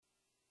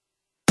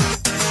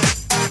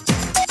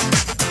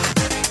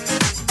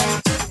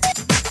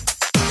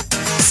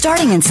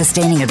Starting and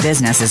sustaining a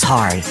business is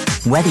hard,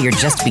 whether you're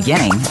just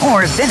beginning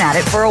or have been at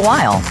it for a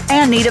while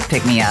and need a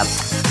pick-me-up.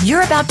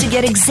 You're about to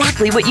get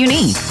exactly what you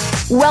need.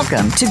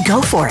 Welcome to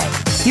Go For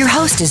It. Your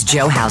host is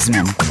Joe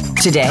Hausman.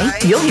 Today,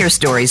 you'll hear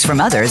stories from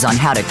others on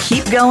how to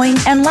keep going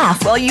and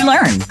laugh while you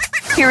learn.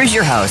 Here is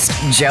your host,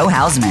 Joe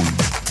Hausman.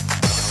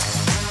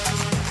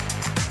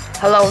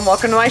 Hello and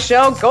welcome to my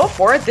show, Go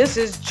For It. This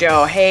is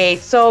Joe. Hey,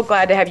 so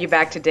glad to have you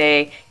back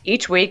today,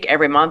 each week,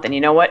 every month, and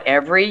you know what?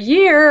 Every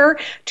year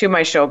to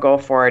my show, Go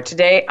For It.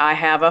 Today, I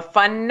have a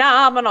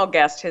phenomenal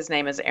guest. His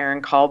name is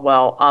Aaron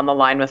Caldwell on the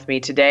line with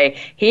me today.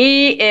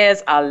 He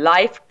is a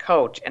life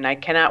coach, and I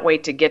cannot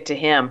wait to get to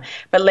him.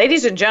 But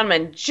ladies and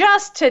gentlemen,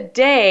 just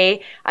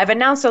today, I've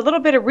announced a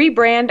little bit of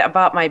rebrand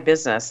about my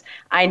business.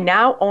 I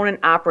now own and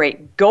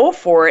operate Go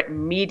For It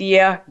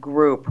Media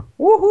Group.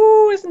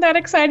 Woohoo! Isn't that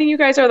exciting? You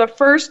guys are the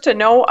first to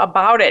know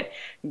about it.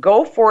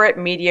 Go For It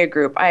Media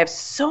Group. I have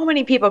so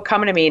many people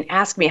coming to me and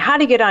ask me how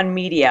to get on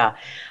media,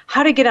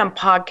 how to get on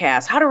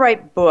podcasts, how to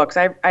write books.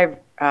 I've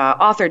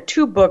authored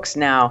 2 books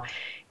now.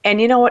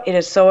 And you know what? It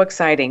is so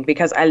exciting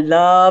because I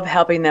love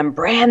helping them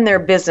brand their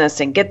business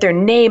and get their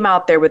name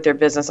out there with their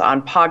business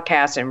on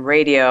podcasts and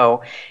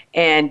radio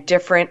and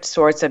different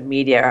sorts of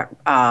media,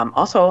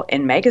 also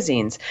in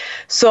magazines.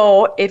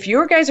 So if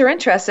you guys are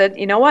interested,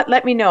 you know what?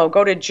 Let me know.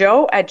 Go to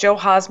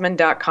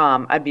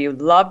joe@joehausman.com. I'd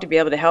love to be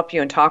able to help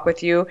you and talk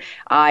with you.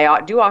 I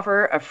do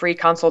offer a free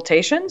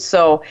consultation.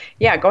 So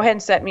yeah, go ahead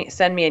and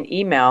send me an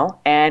email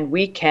and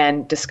we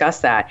can discuss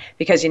that.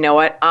 Because you know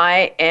what?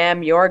 I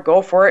am your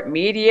Go For It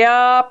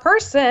media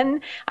person.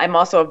 I'm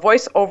also a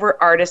voiceover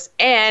artist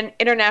and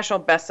international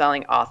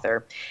best-selling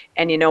author.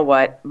 And you know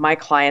what? My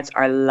clients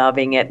are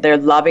loving it. They're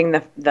loving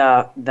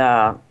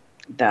the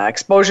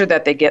exposure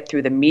that they get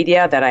through the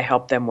media that I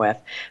help them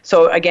with.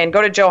 So again,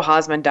 go to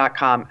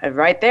joehausman.com.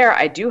 Right there,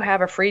 I do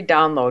have a free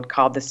download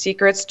called The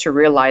Secrets to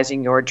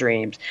Realizing Your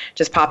Dreams.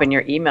 Just pop in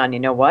your email and you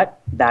know what?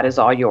 That is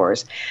all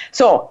yours.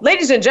 So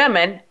ladies and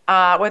gentlemen,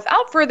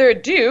 without further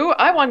ado,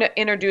 I want to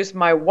introduce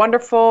my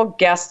wonderful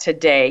guest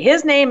today.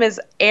 His name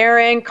is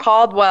Aaron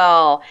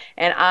Caldwell,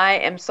 and I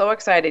am so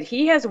excited.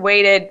 He has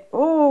waited,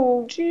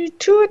 2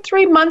 or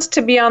 3 months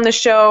to be on the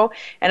show,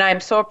 and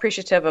I'm so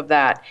appreciative of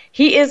that.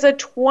 He is a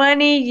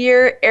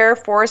 20-year Air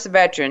Force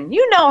veteran.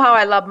 You know how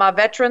I love my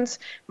veterans.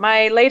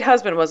 My late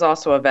husband was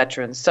also a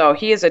veteran, so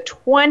he is a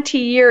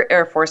 20-year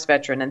Air Force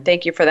veteran, and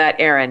thank you for that,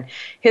 Aaron.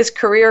 His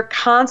career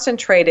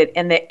concentrated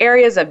in the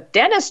areas of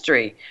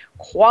dentistry,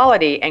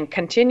 quality, and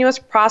continuous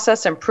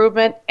process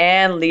improvement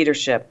and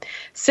leadership.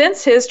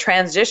 Since his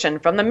transition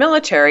from the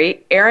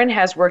military, Aaron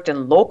has worked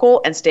in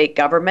local and state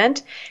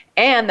government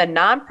and the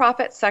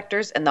nonprofit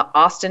sectors in the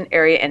Austin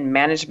area in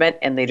management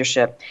and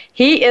leadership.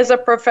 He is a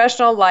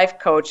professional life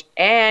coach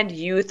and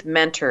youth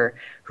mentor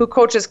who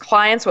coaches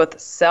clients with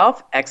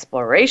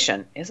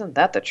self-exploration. Isn't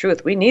that the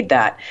truth? We need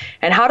that.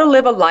 And how to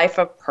live a life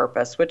of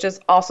purpose, which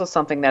is also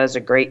something that is a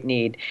great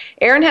need.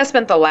 Aaron has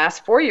spent the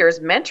last 4 years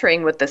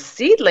mentoring with the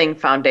Seedling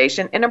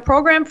Foundation in a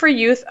program for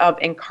youth of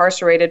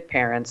incarcerated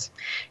parents.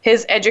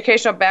 His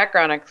educational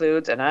background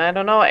includes, and I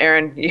don't know,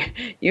 Aaron,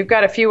 you've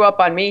got a few up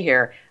on me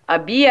here, a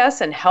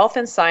BS in Health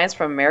and Science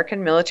from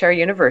American Military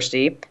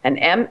University, an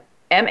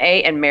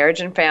MA in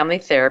Marriage and Family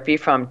Therapy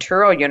from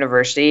Touro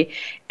University,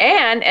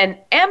 and an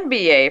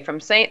MBA from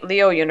St.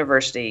 Leo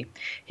University.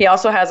 He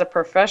also has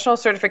professional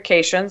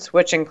certifications,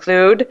 which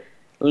include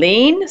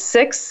Lean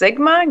Six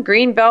Sigma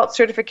Green Belt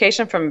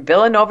certification from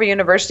Villanova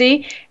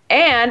University,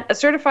 and a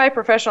certified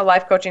professional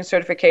life coaching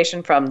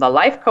certification from the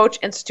Life Coach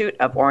Institute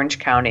of Orange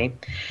County.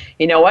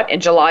 You know what? In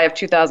July of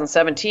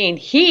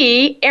 2017,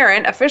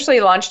 Aaron, officially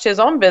launched his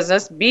own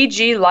business,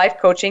 BG Life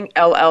Coaching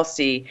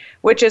LLC,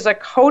 which is a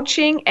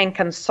coaching and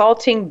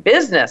consulting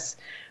business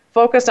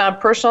focused on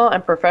personal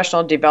and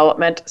professional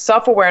development,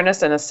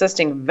 self-awareness, and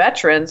assisting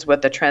veterans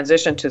with the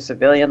transition to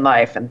civilian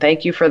life. And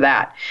thank you for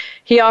that.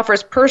 He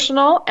offers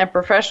personal and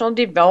professional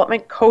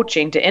development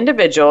coaching to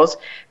individuals,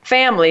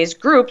 families,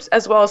 groups,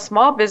 as well as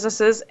small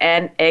businesses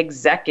and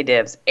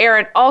executives.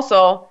 Aaron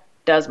also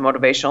does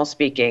motivational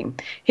speaking.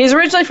 He's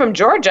originally from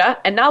Georgia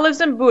and now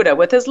lives in Buda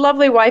with his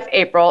lovely wife,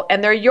 April,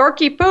 and their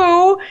Yorkie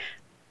poo,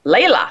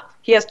 Layla.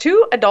 He has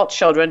 2 adult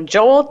children,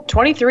 Joel,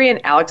 23, and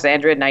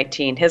Alexandria,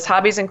 19. His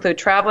hobbies include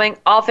traveling,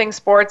 all things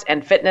sports,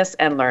 and fitness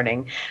and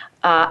learning.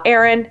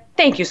 Aaron,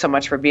 thank you so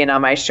much for being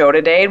on my show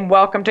today, and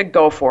welcome to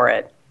Go For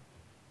It.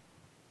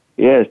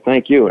 Yes,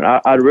 thank you. And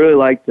I'd really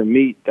like to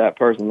meet that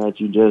person that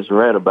you just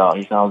read about.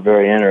 He sounds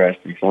very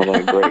interesting. Sounds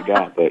like a great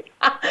guy. But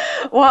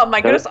well, my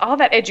goodness, all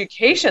that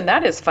education,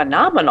 that is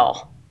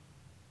phenomenal.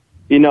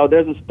 You know,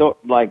 there's a story,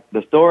 like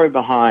the story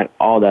behind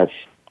all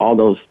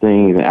those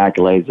things and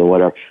accolades or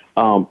whatever.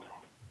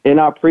 In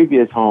our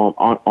previous home,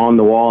 on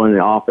the wall in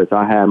the office,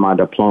 I had my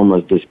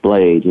diplomas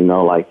displayed, you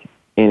know, like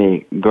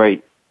any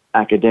great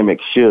academic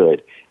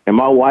should. And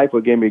my wife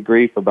would give me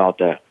grief about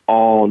that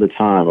all the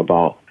time,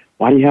 about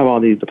why do you have all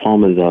these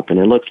diplomas up? And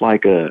it looks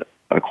like a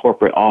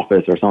corporate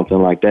office or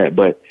something like that.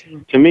 But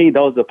to me,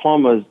 those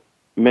diplomas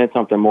meant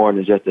something more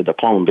than just a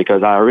diploma,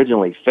 because I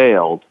originally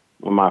failed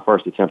my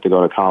first attempt to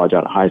go to college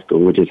out of high school,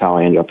 which is how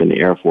I ended up in the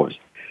Air Force.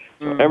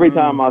 So every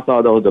time I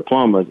saw those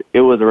diplomas,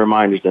 it was a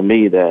reminder to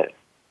me that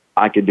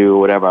I could do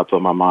whatever I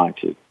put my mind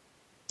to.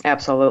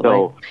 Absolutely.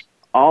 So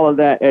all of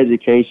that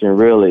education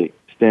really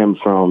stemmed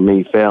from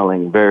me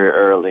failing very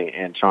early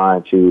and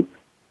trying to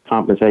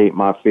compensate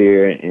my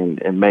fear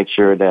and make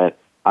sure that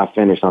I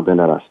finished something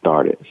that I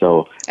started.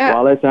 So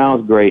while it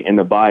sounds great in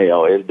the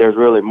bio, there's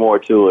really more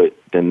to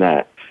it than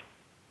that.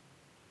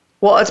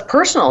 Well, it's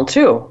personal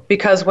too,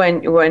 because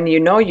when you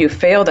know you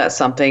failed at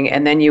something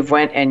and then you've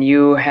went and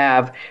you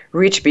have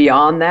reached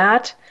beyond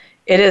that,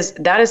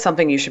 that is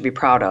something you should be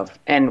proud of,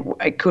 and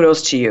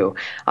kudos to you.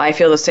 I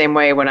feel the same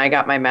way when I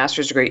got my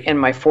master's degree in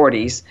my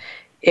 40s.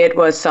 It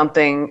was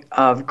something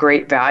of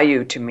great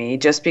value to me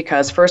just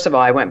because, first of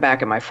all, I went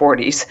back in my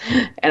 40s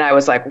and I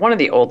was like one of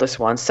the oldest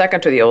ones,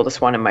 second to the oldest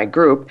one in my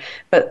group.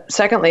 But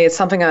secondly, it's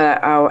something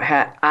that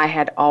I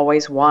had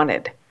always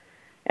wanted,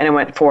 and I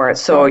went for it.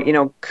 So,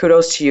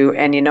 kudos to you.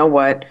 And you know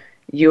what?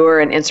 You're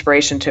an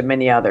inspiration to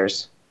many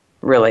others.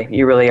 Really,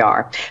 you really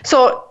are.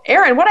 So,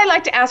 Aaron, what I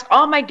like to ask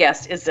all my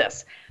guests is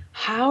this.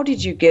 How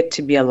did you get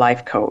to be a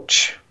life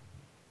coach?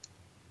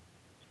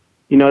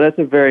 That's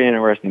a very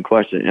interesting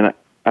question. And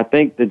I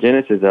think the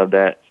genesis of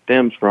that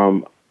stems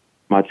from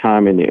my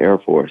time in the Air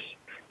Force.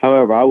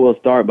 However, I will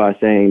start by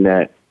saying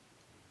that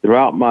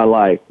throughout my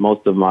life,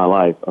 most of my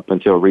life up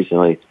until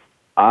recently,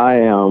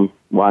 I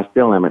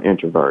still am an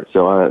introvert.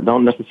 So I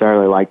don't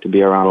necessarily like to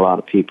be around a lot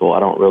of people. I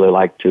don't really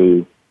like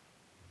to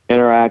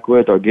interact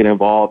with or get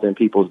involved in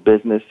people's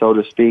business, so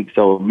to speak.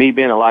 So me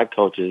being a life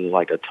coach is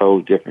like a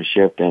totally different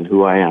shift than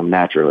who I am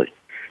naturally.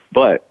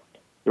 But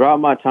throughout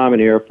my time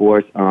in the Air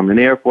Force,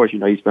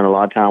 you spend a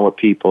lot of time with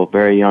people,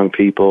 very young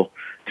people,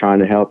 trying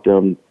to help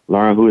them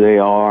learn who they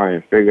are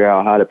and figure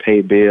out how to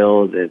pay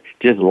bills and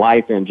just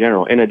life in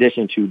general, in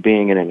addition to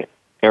being in an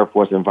Air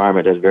Force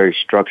environment that's very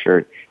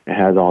structured and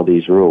has all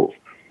these rules.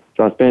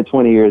 So I spent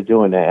 20 years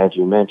doing that, as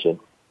you mentioned.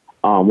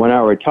 When I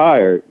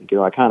retired,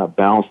 I kind of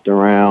bounced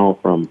around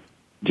from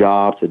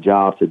job to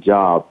job to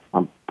job.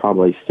 I'm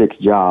probably 6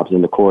 jobs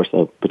in the course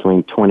of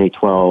between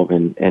 2012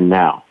 and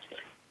now.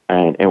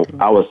 And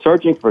I was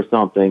searching for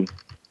something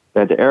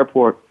that the Air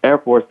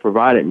Force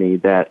provided me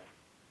that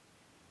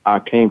I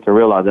came to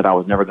realize that I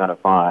was never going to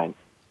find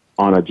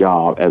on a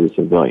job as a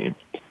civilian.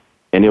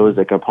 And it was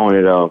a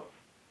component of,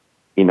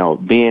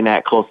 being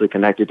that closely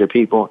connected to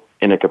people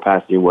in a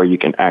capacity where you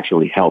can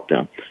actually help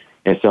them.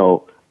 And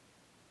so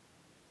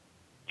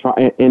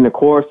in the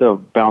course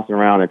of bouncing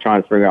around and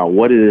trying to figure out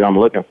what it is I'm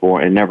looking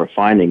for and never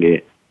finding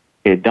it,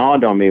 it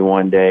dawned on me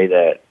one day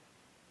that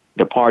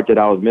the part that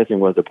I was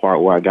missing was the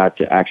part where I got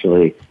to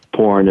actually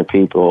pour into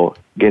people,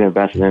 get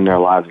invested in their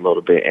lives a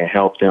little bit, and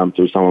help them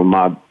through some of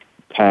my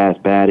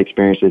past bad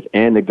experiences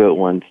and the good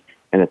ones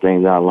and the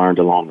things that I learned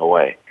along the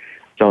way.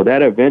 So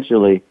that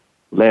eventually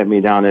led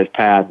me down this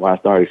path where I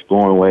started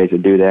exploring ways to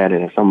do that.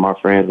 And some of my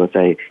friends would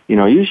say,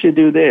 you should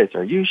do this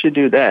or you should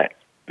do that,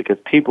 because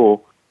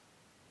people,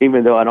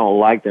 even though I don't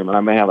like them and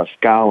I may have a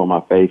scowl on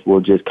my face, will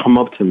just come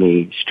up to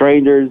me,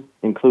 strangers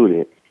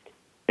included,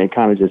 and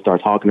kind of just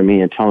start talking to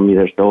me and telling me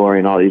their story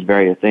and all these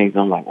various things.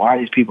 And I'm like, why are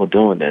these people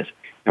doing this?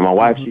 And my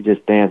wife, she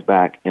just stands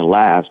back and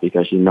laughs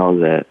because she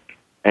knows that,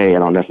 A, I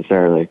don't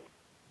necessarily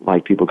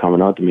like people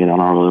coming up to me and I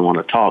don't really want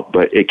to talk.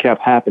 But it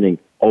kept happening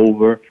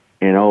over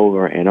and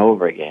over and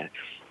over again.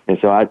 And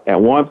so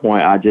at one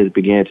point, I just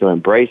began to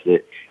embrace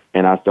it,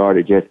 and I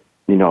started just,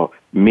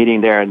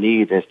 meeting their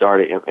needs and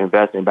started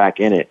investing back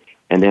in it.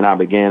 And then I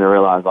began to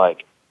realize, I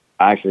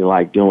actually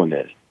like doing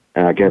this,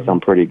 and I guess I'm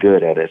pretty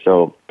good at it.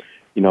 So,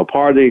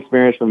 part of the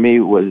experience for me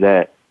was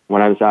that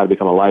when I decided to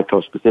become a life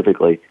coach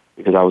specifically,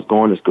 because I was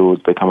going to school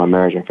to become a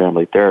marriage and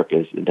family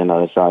therapist, and then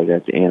I decided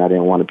at the end I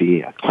didn't want to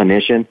be a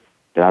clinician,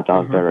 that I thought I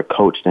was better a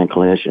coach than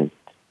clinician.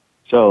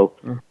 So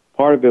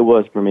part of it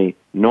was for me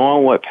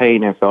knowing what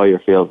pain and failure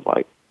feels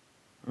like.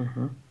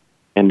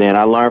 And then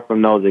I learned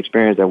from those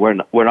experiences that we're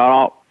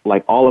not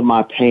all of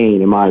my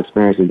pain and my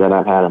experiences that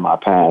I've had in my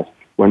past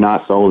were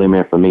not solely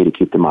meant for me to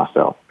keep to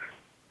myself.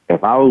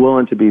 If I was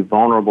willing to be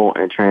vulnerable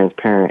and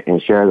transparent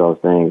and share those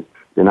things,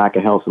 then I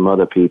can help some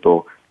other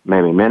people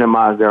maybe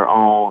minimize their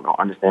own or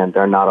understand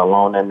they're not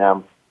alone in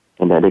them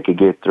and that they could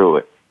get through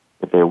it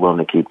if they're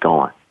willing to keep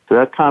going. So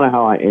that's kind of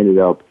how I ended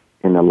up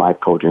in the life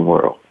coaching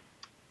world.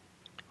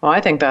 Well, I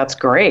think that's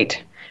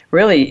great.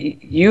 Really,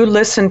 you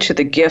listened to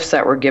the gifts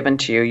that were given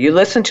to you. You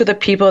listened to the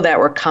people that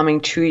were coming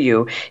to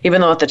you,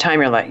 even though at the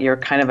time you're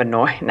kind of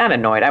annoyed. Not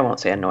annoyed, I won't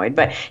say annoyed,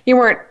 but you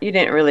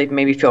didn't really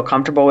maybe feel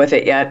comfortable with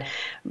it yet.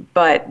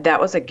 But that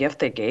was a gift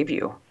they gave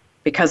you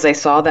because they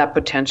saw that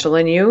potential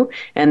in you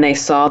and they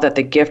saw that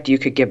the gift you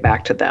could give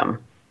back to them.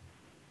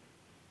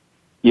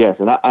 Yes,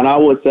 and I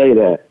would say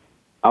that,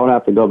 I would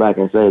have to go back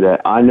and say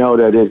that I know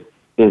that it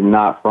is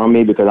not from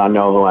me because I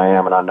know who I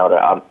am, and I know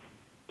that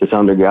to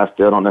some degree I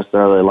still don't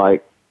necessarily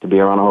like to be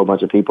around a whole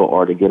bunch of people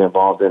or to get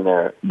involved in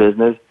their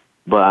business.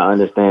 But I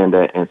understand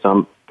that in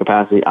some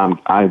capacity,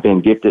 I've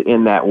been gifted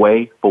in that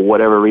way for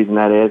whatever reason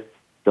that is.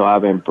 So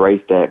I've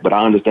embraced that. But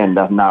I understand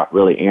that's not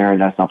really Aaron.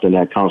 That's something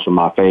that comes from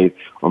my faith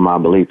or my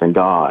belief in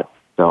God.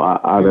 So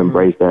I've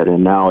embraced that,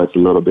 and now it's a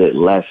little bit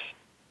less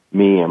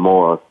me and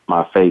more of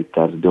my faith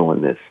that's doing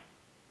this.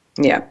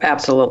 Yeah,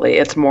 absolutely.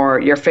 It's more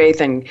your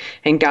faith and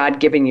God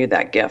giving you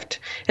that gift.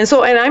 And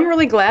I'm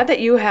really glad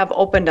that you have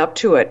opened up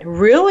to it.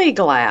 Really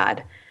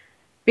glad.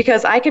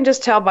 Because I can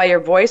just tell by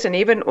your voice, and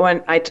even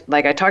when I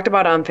talked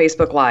about on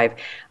Facebook Live,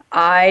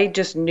 I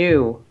just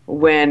knew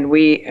when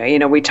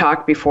we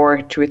talked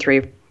before 2 or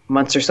 3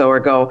 months or so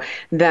ago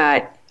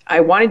that I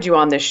wanted you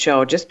on this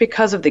show just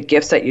because of the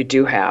gifts that you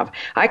do have.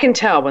 I can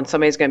tell when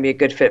somebody's going to be a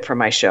good fit for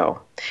my show,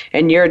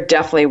 and you're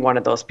definitely one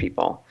of those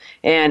people.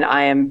 And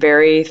I am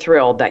very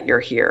thrilled that you're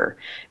here,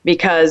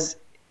 because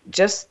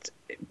just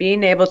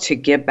being able to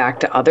give back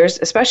to others,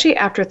 especially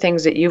after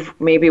things that you've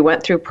maybe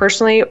went through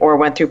personally or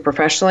went through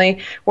professionally,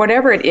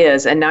 whatever it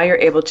is, and now you're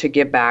able to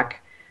give back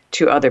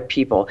to other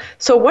people.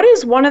 So what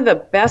is one of the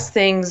best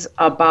things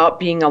about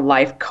being a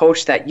life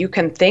coach that you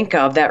can think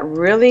of that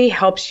really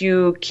helps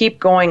you keep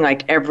going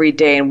like every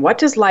day? And what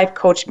does life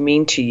coach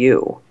mean to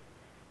you?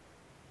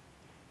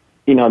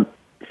 So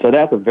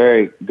that's a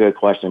very good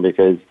question,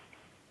 because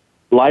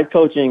life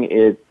coaching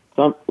is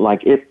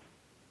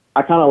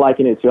I kind of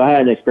liken it to, I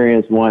had an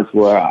experience once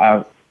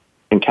where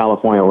in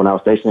California, when I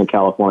was stationed in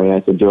California, I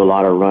used to do a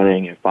lot of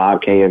running and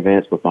 5K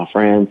events with my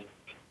friends.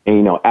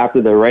 And,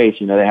 after the race,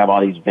 they have all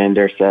these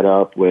vendors set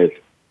up with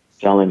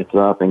selling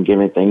stuff and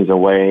giving things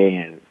away,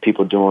 and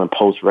people doing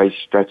post-race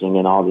stretching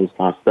and all this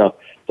kind of stuff.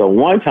 So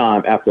one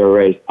time after a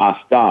race, I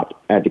stopped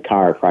at the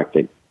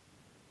chiropractic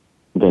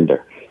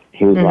vendor.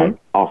 He was like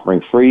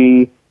offering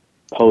free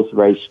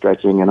post-race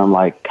stretching, and I'm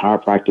like,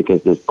 chiropractic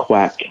is this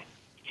quack,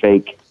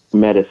 fake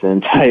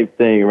medicine type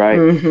thing, right?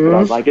 But I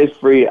was like, it's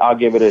free, I'll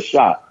give it a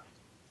shot.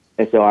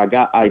 And so I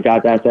got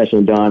that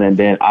session done, and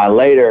then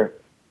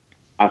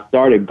I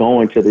started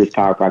going to this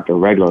chiropractor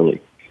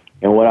regularly.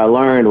 And what I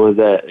learned was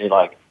that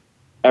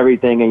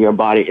everything in your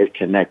body is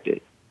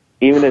connected.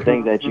 Even the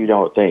things that you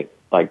don't think,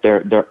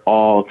 they're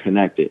all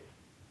connected.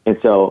 And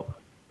so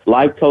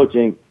life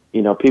coaching,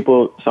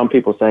 some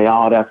people say,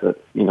 oh,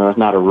 that's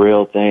not a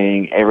real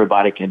thing.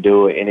 Everybody can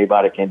do it.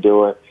 Anybody can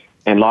do it.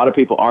 And a lot of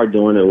people are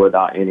doing it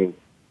without any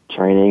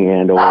training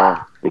and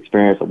or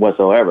experience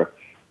whatsoever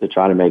to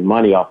try to make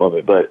money off of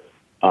it. But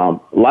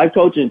life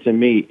coaching, to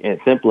me, in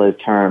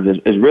simplest terms,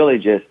 is really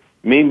just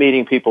me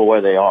meeting people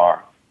where they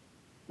are,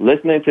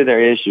 listening to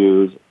their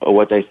issues or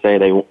where they say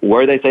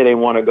they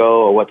want to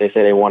go or what they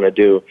say they want to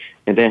do,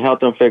 and then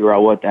help them figure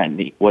out what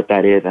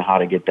that is and how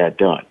to get that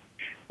done.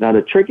 Now,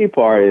 the tricky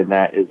part is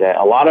that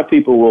a lot of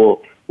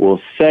people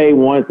will say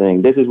one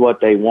thing, this is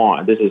what they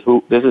want, this is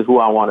who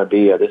I want to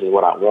be, or this is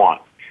what I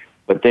want.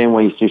 But then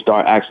when you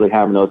start actually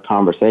having those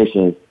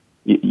conversations,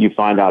 you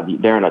find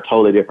out they're in a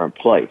totally different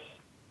place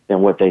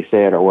than what they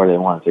said or where they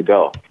wanted to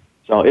go.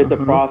 So it's a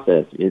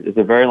process. It's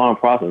a very long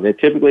process. It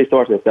typically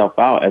sorts itself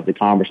out as the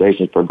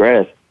conversations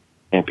progress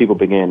and people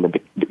begin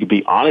to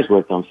be honest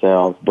with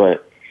themselves.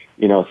 But,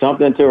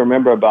 something to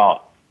remember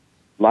about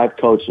life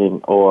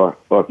coaching, or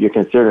if you're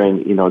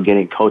considering,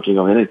 getting coaching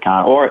of any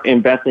kind or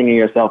investing in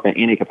yourself in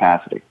any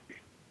capacity,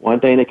 one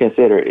thing to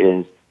consider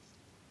is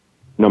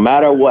no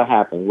matter what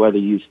happens, whether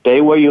you stay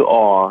where you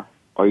are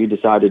or you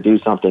decide to do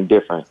something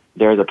different,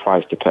 there's a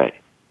price to pay.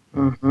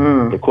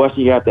 The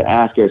question you have to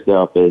ask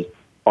yourself is,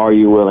 are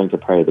you willing to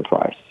pay the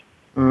price?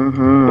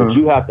 But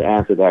you have to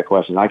answer that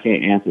question. I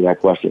can't answer that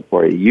question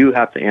for you. You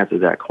have to answer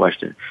that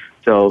question.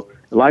 So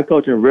life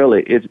coaching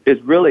really,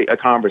 it's really a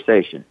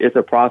conversation. It's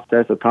a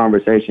process of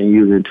conversation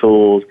using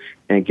tools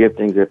and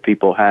giftings that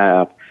people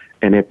have.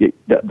 And if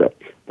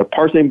the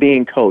person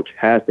being coached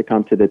has to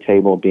come to the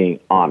table being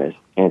honest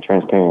and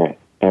transparent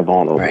and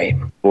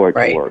vulnerable for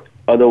it to work.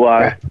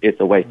 Otherwise, it's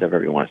a waste of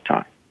everyone's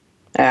time.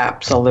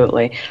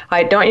 Absolutely.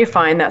 Don't you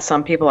find that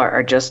some people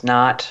are just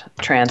not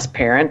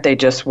transparent? They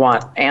just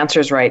want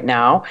answers right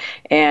now.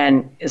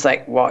 And it's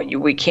like, well,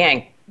 we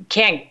can't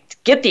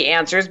get the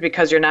answers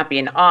because you're not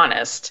being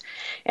honest.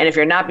 And if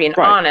you're not being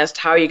honest,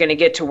 how are you going to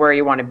get to where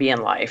you want to be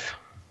in life?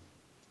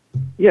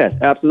 Yes,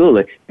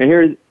 absolutely.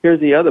 And here's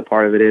the other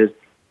part of it is,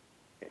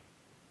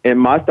 in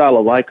my style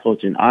of life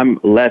coaching, I'm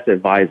less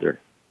advisor.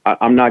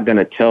 I'm not going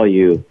to tell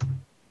you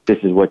this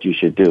is what you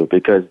should do,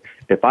 because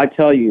if I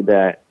tell you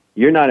that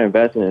you're not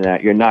investing in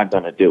that, you're not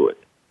going to do it.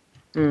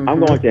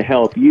 I'm going to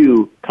help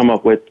you come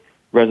up with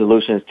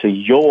resolutions to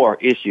your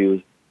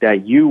issues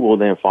that you will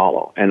then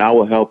follow, and I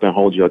will help and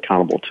hold you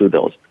accountable to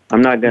those.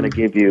 I'm not going to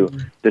give you,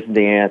 this is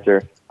the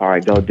answer, all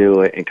right, go do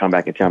it, and come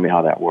back and tell me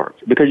how that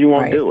works, because you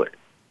won't do it.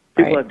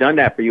 People have done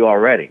that for you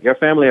already. Your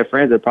family or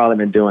friends have probably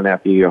been doing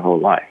that for you your whole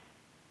life.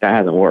 That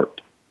hasn't worked.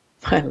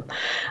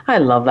 I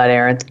love that,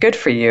 Aaron. Good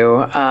for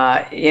you.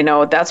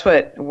 That's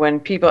when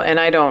people, and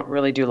I don't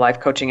really do life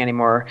coaching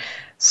anymore.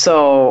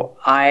 So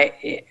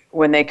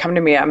when they come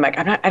to me, I'm like,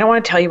 I don't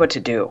want to tell you what to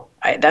do.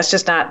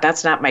 That's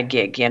not my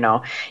gig.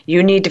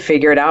 You need to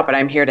figure it out, but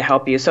I'm here to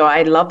help you. So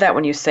I love that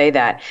when you say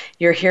that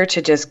you're here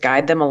to just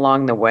guide them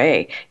along the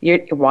way.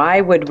 Why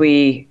would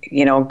we,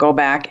 go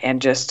back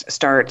and just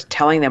start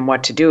telling them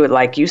what to do?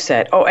 Like you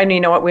said, and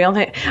you know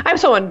what? I'm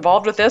so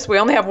involved with this. We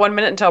only have 1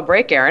 minute until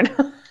break, Aaron.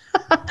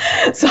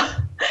 So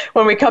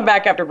when we come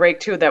back after break,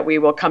 too, that we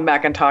will come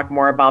back and talk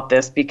more about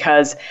this,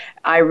 because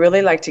I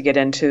really like to get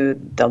into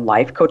the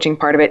life coaching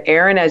part of it.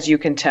 Aaron, as you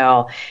can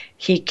tell,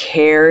 he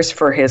cares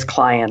for his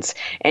clients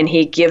and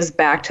he gives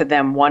back to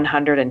them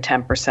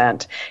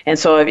 110%. And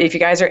so if you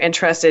guys are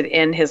interested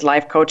in his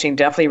life coaching,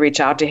 definitely reach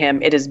out to him.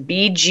 It is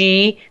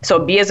BG, so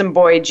B as in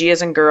boy, G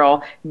as in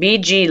girl,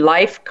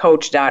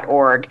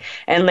 bglifecoach.org.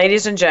 And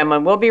ladies and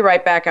gentlemen, we'll be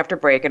right back after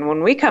break. And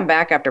when we come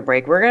back after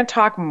break, we're going to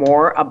talk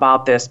more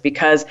about this,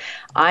 because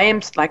I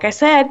am, like I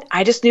said,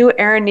 I just knew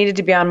Aaron needed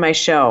to be on my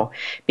show,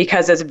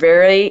 because it's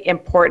very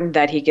important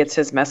that he gets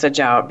his message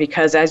out,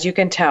 because as you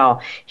can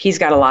tell, he's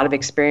got a lot of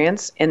experience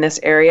in this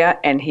area,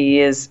 and he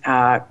is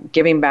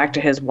giving back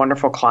to his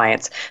wonderful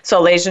clients. So,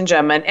 ladies and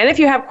gentlemen, and if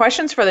you have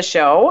questions for the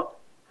show,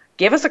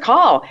 give us a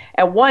call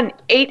at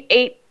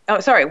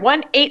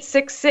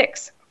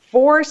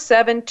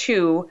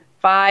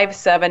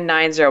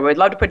 1-866-472-5790. We'd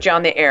love to put you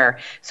on the air.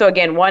 So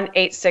again,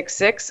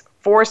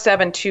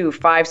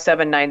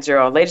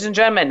 1-866-472-5790. Ladies and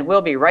gentlemen,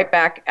 we'll be right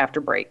back after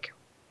break.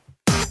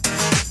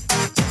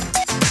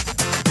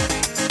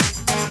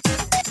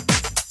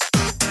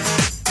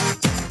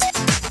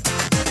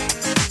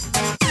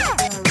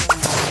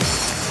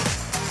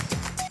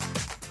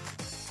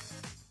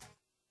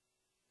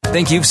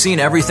 Think you've seen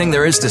everything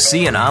there is to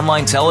see in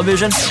online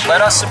television?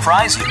 Let us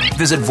surprise you.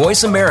 Visit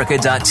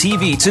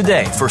voiceamerica.tv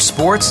today for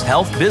sports,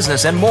 health,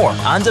 business, and more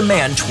on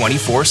demand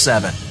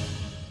 24/7.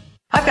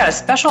 I've got a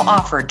special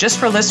offer just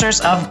for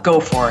listeners of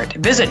Go For It.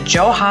 Visit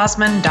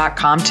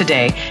joehausman.com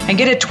today and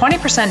get a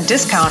 20%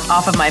 discount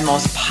off of my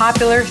most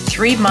popular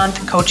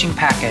 3-month coaching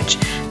package.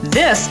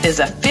 This is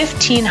a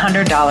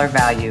 $1,500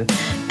 value.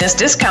 This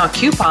discount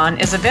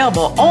coupon is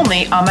available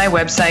only on my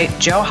website,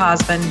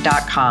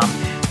 joehausman.com,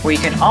 where you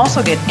can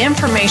also get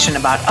information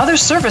about other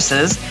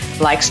services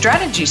like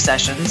strategy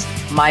sessions,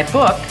 my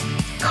book,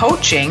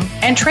 coaching,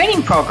 and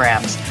training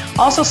programs.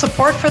 Also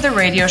support for the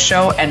radio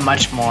show and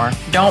much more.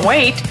 Don't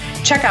wait.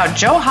 Check out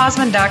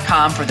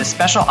joehausman.com for the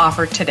special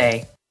offer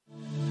today.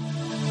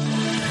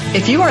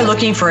 If you are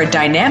looking for a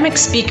dynamic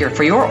speaker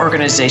for your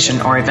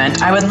organization or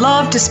event, I would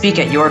love to speak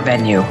at your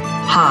venue.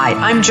 Hi,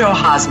 I'm Joe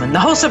Hausman, the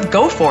host of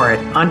Go For It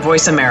on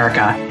Voice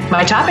America.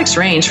 My topics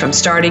range from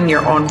starting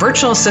your own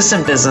virtual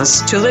assistant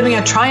business to living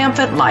a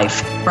triumphant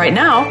life. Right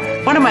now,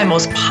 one of my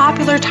most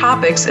popular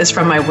topics is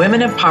from my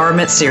Women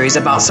Empowerment series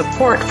about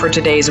support for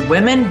today's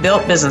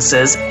women-built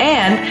businesses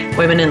and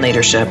women in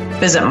leadership.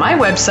 Visit my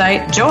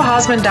website,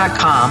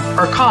 joehausman.com,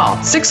 or call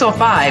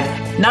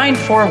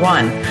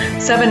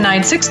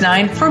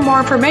 605-941-7969 for more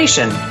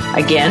information.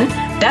 Again,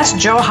 that's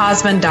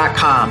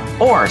joehausman.com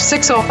or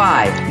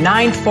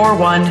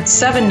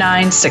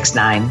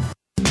 605-941-7969.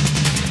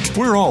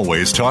 We're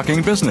always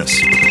talking business.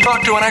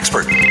 Talk to an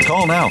expert.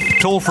 Call now,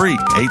 toll free,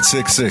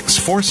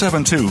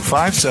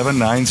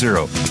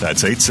 866-472-5790.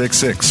 That's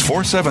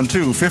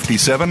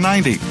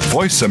 866-472-5790.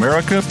 Voice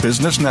America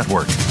Business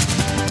Network.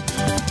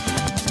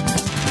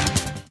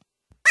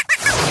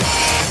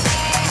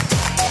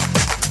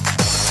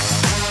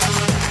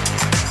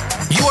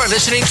 You are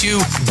listening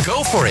to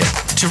Go For It.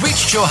 To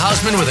reach Joe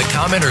Hausman with a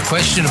comment or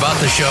question about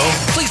the show,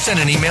 please send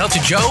an email to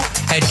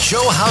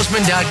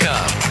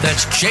joe@joehausman.com.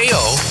 That's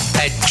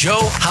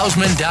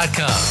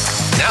joe@joehausman.com.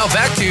 Now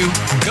back to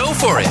Go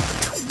For It.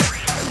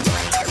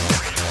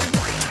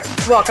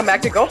 Welcome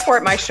back to Go For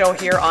It, my show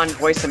here on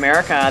Voice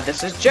America.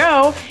 This is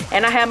Joe,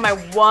 and I have my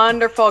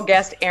wonderful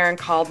guest, Aaron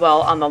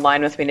Caldwell, on the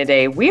line with me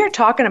today. We are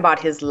talking about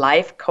his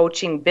life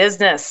coaching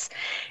business.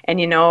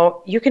 And, you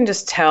know, you can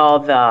just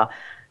tell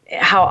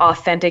how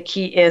authentic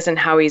he is and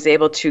how he's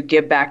able to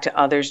give back to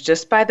others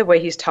just by the way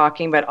he's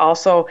talking, but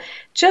also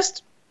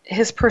just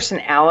his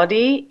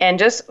personality and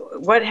just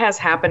what has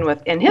happened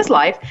in his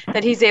life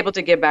that he's able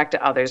to give back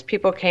to others.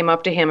 People came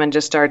up to him and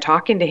just started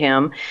talking to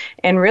him.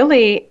 And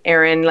really,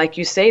 Aaron, like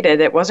you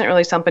stated, it wasn't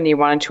really something you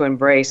wanted to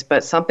embrace,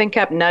 but something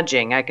kept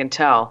nudging, I can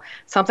tell.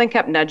 Something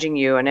kept nudging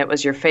you, and it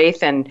was your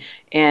faith in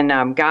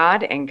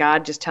God, and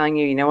God just telling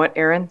you, you know what,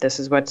 Aaron, this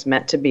is what's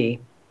meant to be.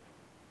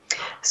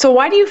 So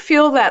why do you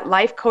feel that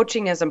life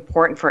coaching is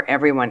important for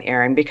everyone,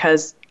 Aaron?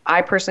 Because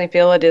I personally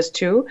feel it is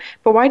too,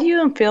 but why do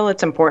you feel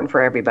it's important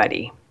for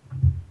everybody?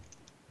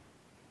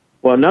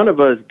 Well, none of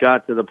us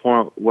got to the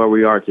point where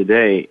we are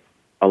today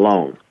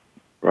alone,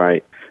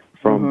 right?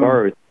 From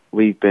birth,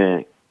 we've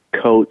been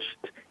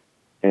coached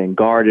and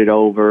guarded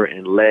over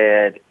and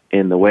led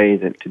in the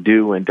ways that to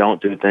do and don't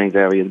do things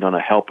that are either going to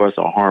help us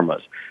or harm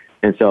us.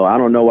 And so I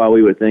don't know why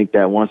we would think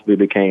that once we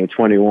became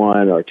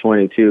 21 or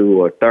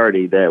 22 or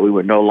 30 that we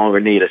would no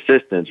longer need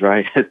assistance,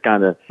 right? It's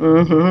kind of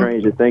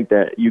strange to think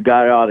that you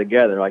got it all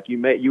together. Like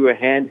you were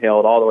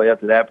handheld all the way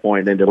up to that point,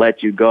 and then to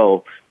let you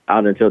go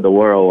out into the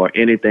world where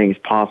anything's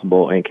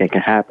possible and can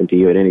happen to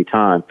you at any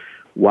time,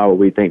 why would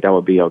we think that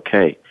would be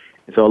okay?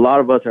 And so a lot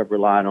of us have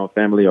relied on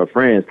family or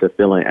friends to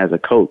fill in as a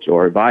coach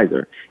or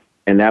advisor,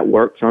 and that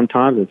works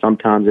sometimes and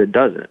sometimes it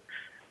doesn't.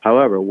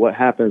 However, what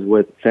happens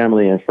with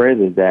family and friends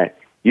is that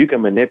you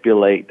can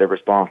manipulate the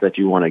response that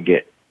you want to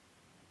get.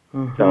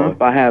 So if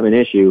I have an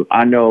issue,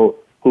 I know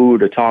who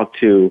to talk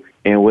to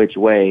in which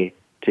way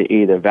to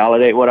either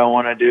validate what I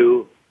want to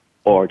do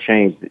or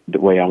change the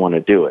way I want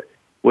to do it.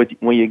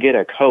 When you get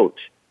a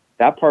coach,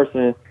 that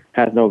person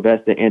has no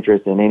vested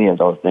interest in any of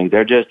those things.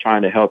 They're just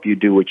trying to help you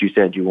do what you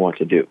said you want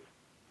to do.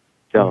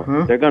 So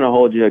they're going to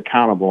hold you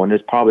accountable, and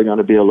it's probably going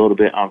to be a little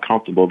bit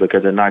uncomfortable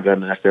because they're not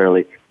going to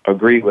necessarily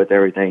agree with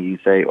everything you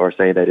say or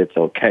say that it's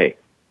okay.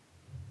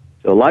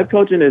 So life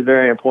coaching is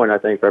very important,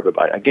 I think, for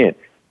everybody. Again,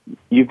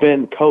 you've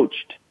been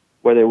coached,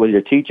 whether it was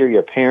your teacher,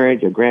 your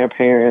parents, your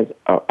grandparents,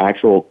 an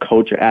actual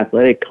coach, or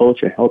athletic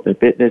coach, or health and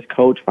fitness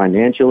coach,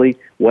 financially,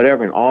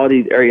 whatever, in all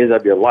these areas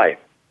of your life.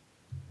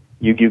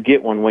 You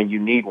get one when you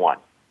need one.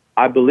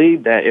 I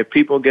believe that if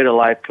people get a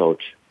life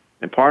coach,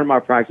 and part of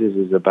my practice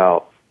is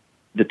about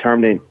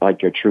determining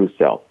like your true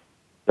self.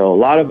 So a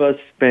lot of us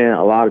spend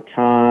a lot of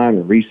time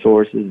and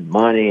resources,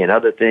 money and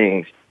other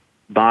things,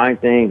 buying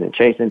things and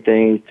chasing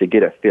things to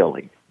get a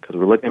feeling because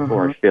we're looking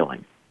for a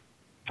feeling.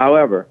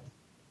 However,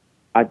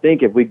 I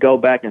think if we go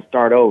back and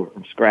start over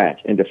from scratch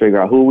and to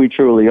figure out who we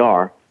truly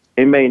are,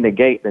 it may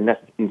negate the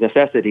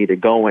necessity to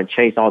go and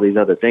chase all these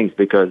other things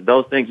because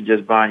those things are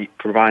just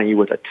providing you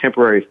with a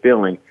temporary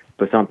feeling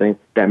for something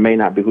that may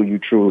not be who you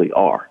truly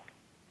are.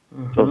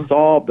 So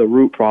solve the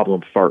root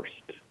problem first.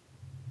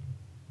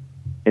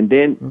 And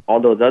then all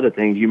those other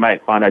things, you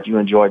might find out you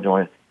enjoy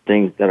doing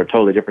things that are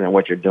totally different than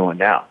what you're doing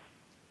now.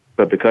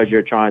 But because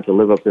you're trying to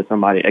live up to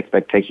somebody's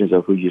expectations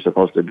of who you're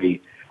supposed to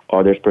be,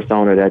 or this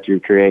persona that you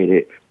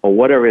created, or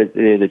whatever it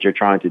is that you're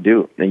trying to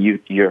do, and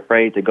you're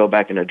afraid to go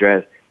back and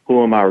address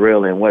who am I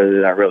really and what is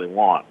it I really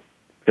want,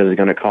 because it's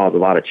going to cause a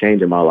lot of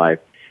change in my life,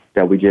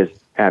 that we just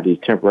have these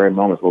temporary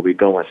moments where we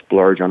go and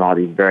splurge on all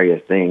these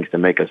various things to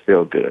make us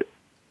feel good.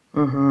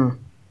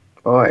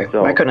 Boy,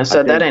 so I couldn't have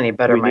said that any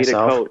better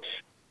myself. We need a coach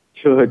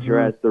to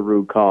address the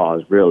root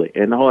cause, really,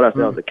 and hold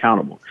ourselves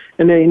accountable.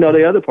 And then,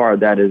 the other part of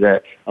that is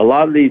that a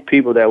lot of these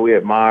people that we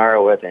admire,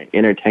 whether in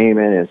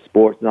entertainment and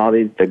sports and all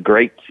these, the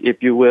greats,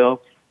 if you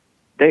will,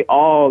 they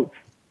all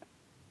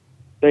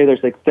say their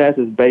success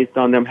is based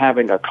on them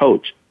having a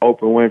coach. Oprah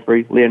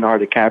Winfrey,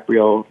 Leonardo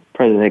DiCaprio,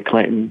 President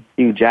Clinton,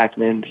 Hugh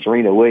Jackman,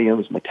 Serena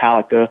Williams,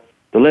 Metallica.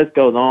 The list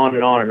goes on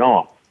and on and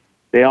on.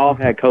 They all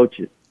had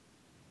coaches.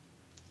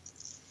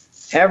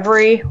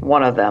 Every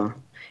one of them.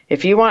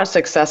 If you want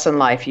success in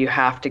life, you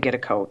have to get a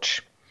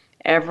coach.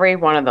 Every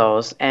one of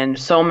those, and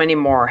so many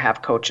more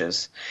have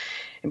coaches.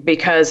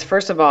 Because,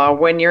 first of all,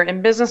 when you're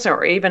in business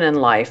or even in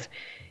life,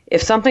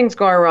 if something's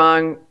going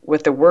wrong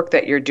with the work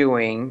that you're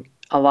doing,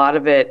 a lot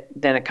of it,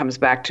 then it comes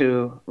back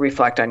to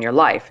reflect on your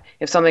life.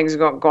 If something's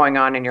going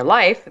on in your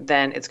life,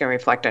 then it's going to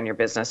reflect on your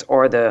business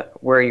or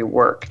where you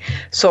work.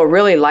 So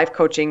really, life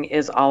coaching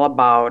is all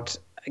about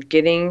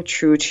getting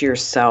true to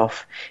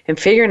yourself and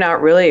figuring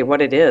out really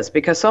what it is,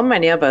 because so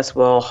many of us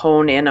will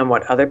hone in on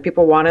what other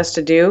people want us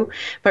to do,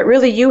 but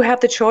really you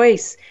have the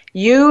choice.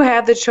 You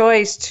have the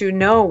choice to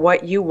know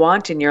what you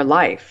want in your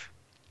life.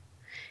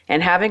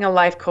 And having a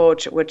life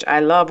coach, which I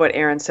love what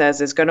Aaron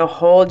says, is going to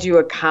hold you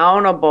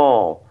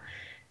accountable.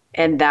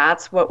 And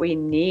that's what we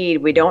need.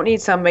 We don't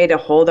need somebody to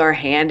hold our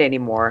hand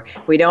anymore.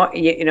 We don't,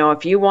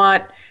 if you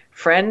want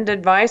friend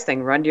advice,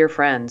 then run to your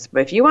friends.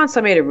 But if you want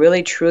somebody to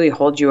really, truly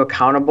hold you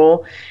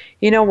accountable,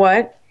 you know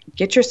what?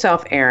 Get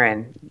yourself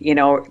Aaron.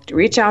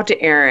 Reach out to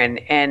Aaron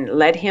and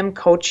let him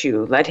coach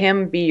you. Let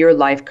him be your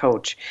life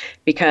coach,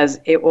 because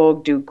it will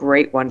do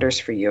great wonders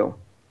for you.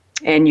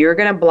 And you're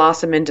going to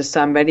blossom into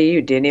somebody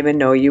you didn't even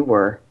know you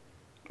were.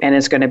 And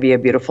it's going to be a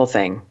beautiful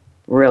thing.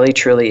 Really,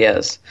 truly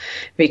is.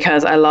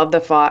 Because I love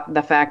the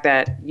fact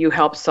that you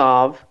help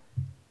solve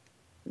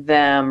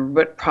them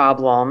root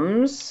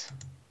problems.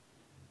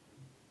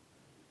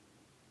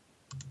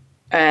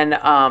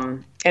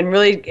 And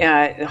really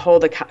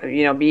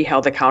be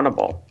held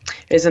accountable.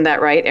 Isn't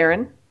that right,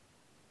 Aaron?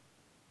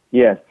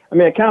 Yes.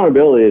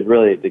 Accountability is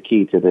really the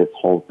key to this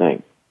whole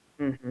thing.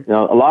 A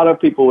lot of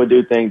people would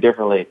do things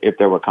differently if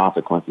there were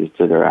consequences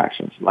to their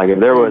actions. Like if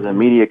there was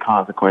immediate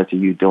consequence to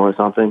you doing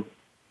something,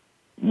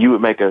 you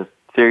would make a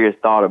serious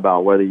thought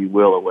about whether you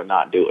will or would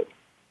not do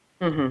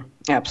it.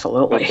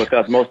 Absolutely. But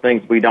because most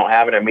things we don't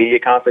have an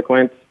immediate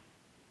consequence,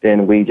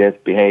 then we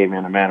just behave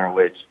in a manner in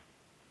which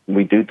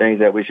we do things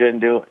that we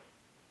shouldn't do,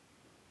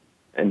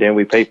 and then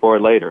we pay for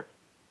it later.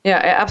 Yeah,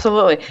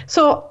 absolutely.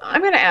 So I'm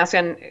going to ask,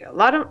 and a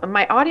lot of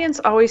my audience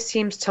always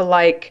seems to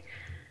like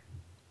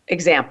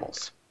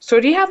examples. So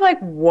do you have like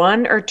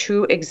one or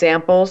two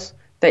examples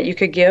that you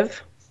could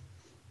give?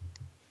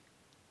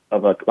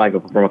 From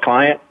a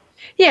client?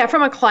 Yeah,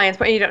 from a client,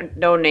 but you don't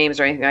know names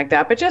or anything like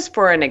that, but just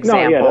for an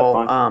example. No, yeah,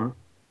 that's fine.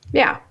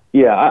 Yeah.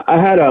 Yeah, I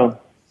had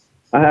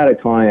a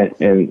client,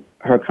 and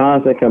her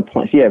constant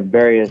complaint, she had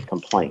various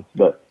complaints,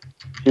 but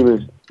she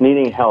was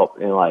needing help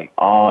in like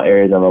all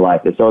areas of her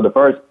life. And so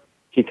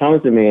she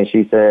comes to me and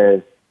she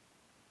says,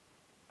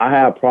 I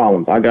have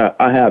problems.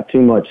 I have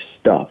too much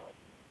stuff.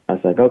 I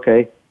was like,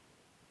 okay,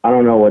 I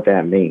don't know what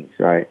that means,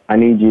 right? I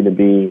need you to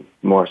be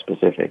more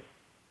specific.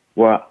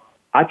 Well,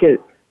 I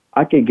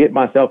could get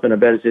myself in a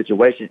better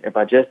situation if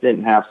I just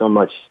didn't have so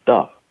much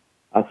stuff.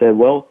 I said,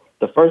 well,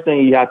 the first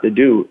thing you have to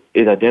do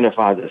is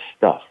identify the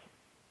stuff,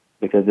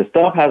 because the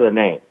stuff has a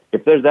name.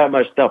 if there's that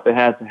much stuff, it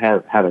has to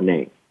have a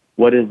name.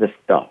 What is the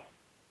stuff?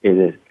 Is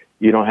it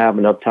you don't have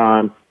enough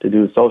time to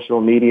do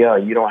social media, or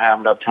you don't have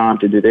enough time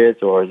to do this,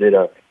 or is it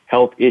a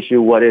health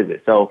issue? What is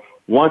it? So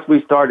once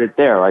we started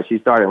there, right, she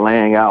started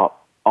laying out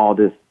all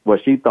this,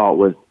 what she thought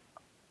was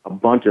a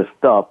bunch of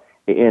stuff.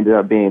 It ended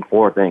up being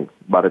 4 things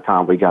by the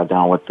time we got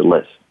down with the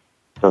list.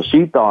 So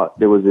she thought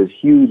there was this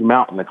huge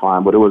mountain to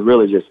climb, but it was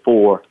really just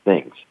 4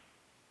 things.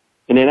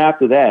 And then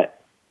after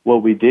that,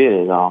 what we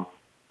did is, so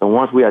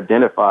once we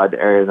identified the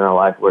areas in her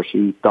life where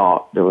she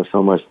thought there was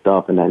so much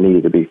stuff and that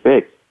needed to be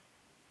fixed,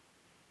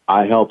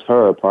 I helped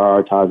her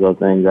prioritize those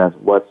things as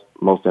what's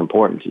most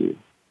important to you.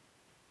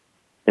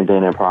 And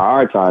then in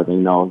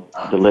prioritizing,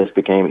 the list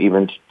became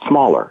even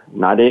smaller.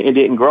 Now, it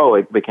didn't grow,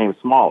 it became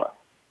smaller.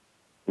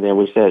 And then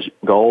we set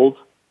goals,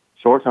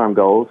 short-term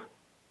goals,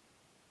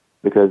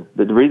 because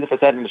the reason for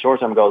setting the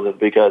short-term goals is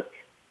because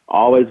I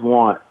always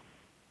want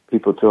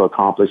people to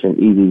accomplish an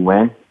easy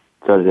win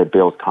so that it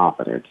builds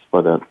confidence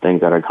for the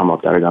things that are come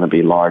up that are going to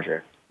be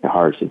larger and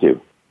harder to do.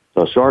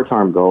 So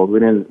short-term goals, we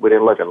didn't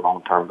look at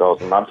long-term goals.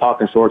 When I'm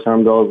talking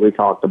short-term goals, we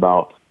talked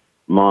about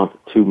month,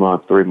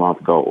 2-month,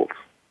 3-month goals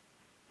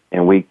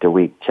and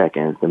week-to-week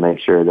check-ins to make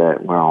sure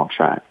that we're on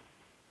track.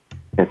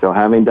 And so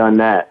having done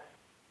that,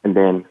 and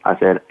then I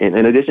said,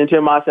 in addition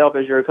to myself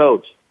as your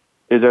coach,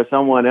 is there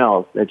someone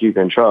else that you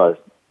can trust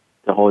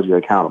to hold you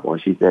accountable?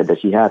 And she said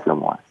that she had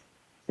someone.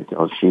 And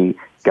so she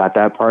got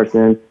that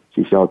person,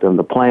 she showed them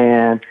the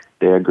plan,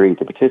 they agreed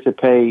to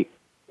participate.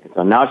 And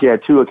so now she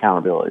had 2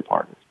 accountability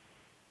partners.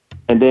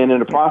 And then in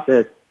the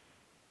process,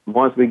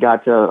 once we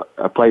got to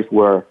a place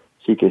where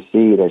she could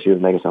see that she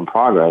was making some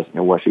progress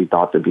in what she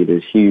thought to be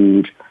this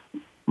huge,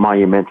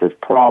 monumentous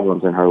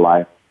problems in her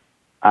life,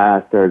 I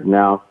asked her,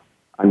 now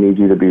I need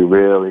you to be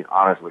really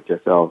honest with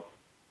yourself.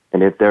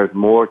 And if there's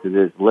more to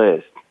this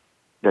list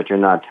that you're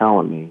not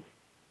telling me,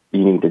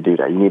 you need to do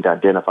that. You need to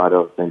identify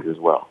those things as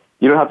well.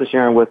 You don't have to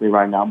share them with me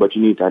right now, but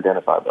you need to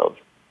identify those.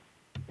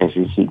 And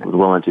she was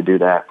willing to do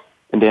that.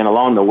 And then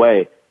along the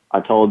way,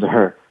 I told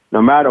her,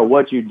 no matter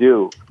what you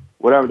do,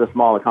 whatever the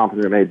small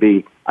accomplishment may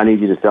be, I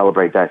need you to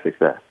celebrate that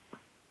success.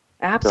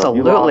 Absolutely. So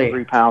you lost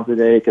 3 pounds a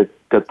day because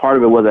part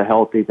of it was a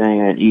healthy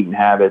thing and eating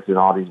habits and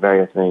all these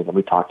various things. And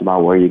we talked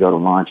about where you go to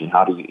lunch and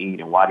how do you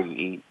eat and why do you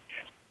eat.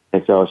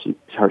 And so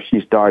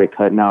she started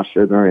cutting out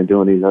sugar and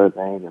doing these other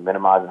things and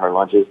minimizing her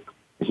lunches.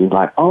 And she's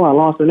like, oh, I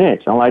lost an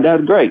inch. I'm like,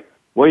 that's great.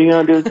 What are you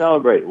going to do to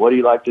celebrate? What do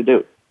you like to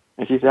do?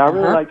 And she said, I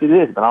really like to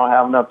do this, but I don't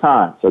have enough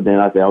time. So then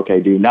I said,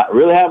 okay, do you not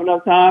really have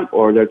enough time,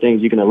 or are there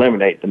things you can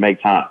eliminate to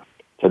make time?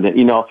 So then,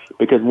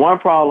 because one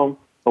problem,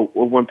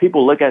 when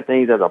people look at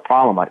things as a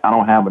problem, like I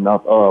don't have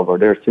enough of, or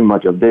there's too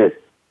much of this,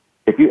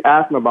 if you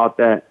ask them about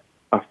that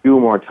a few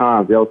more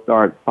times, they'll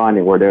start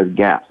finding where there's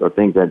gaps or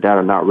things that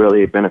are not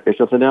really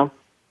beneficial to them,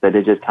 that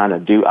they just kind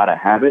of do out of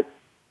habit,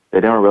 they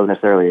don't really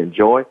necessarily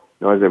enjoy,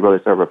 nor does it really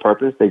serve a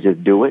purpose. They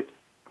just do it.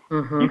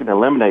 Mm-hmm. You can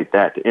eliminate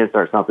that to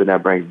insert something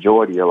that brings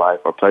joy to your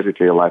life or pleasure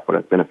to your life or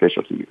that's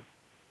beneficial to you.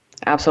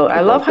 Absolutely. I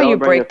love how you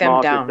break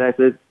them down.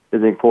 Success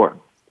is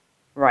important.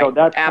 Right. So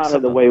that's kind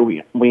of the way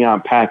we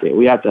unpack it.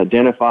 We have to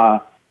identify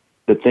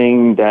the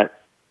thing that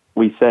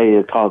we say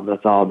is causing us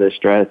all this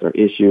stress or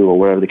issue or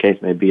whatever the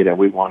case may be that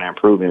we want to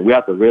improve in. We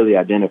have to really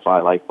identify,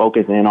 like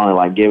focus in on it,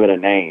 like give it a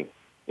name.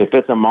 If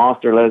it's a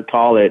monster, let's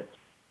call it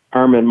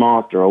Herman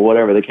Monster or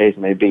whatever the case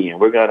may be. And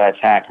we're going to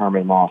attack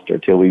Herman Monster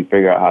till we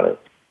figure out how to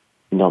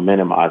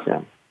minimize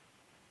him.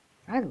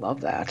 I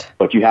love that.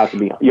 But you have to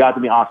be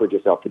honest with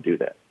yourself to do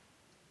that.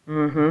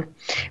 Mm-hmm.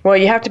 Well,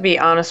 you have to be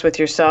honest with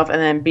yourself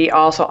and then be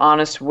also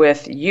honest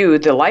with you,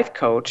 the life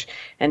coach,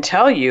 and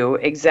tell you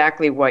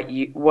exactly what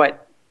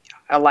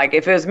like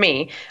if it was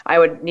me, I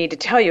would need to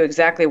tell you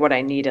exactly what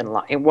I need in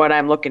life and what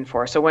I'm looking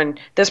for. So when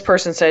this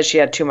person says she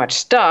had too much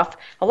stuff,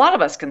 a lot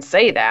of us can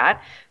say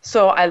that.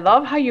 So I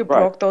love how you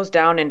broke those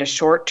down into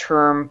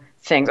short-term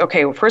things.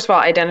 Okay, well, first of all,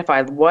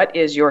 identify what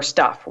is your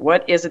stuff.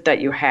 What is it that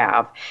you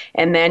have?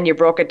 And then you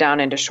broke it down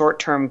into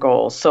short-term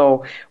goals.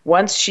 So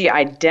once she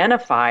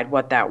identified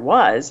what that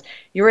was,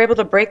 you were able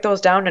to break those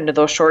down into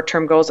those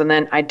short-term goals and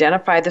then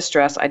identify the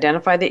stress,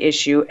 identify the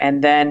issue,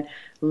 and then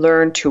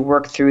learn to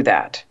work through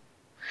that.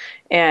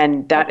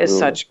 And that is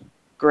such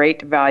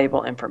great,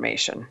 valuable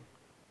information.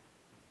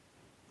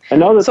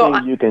 Another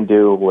thing you can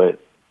do with,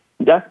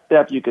 that's a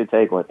step you could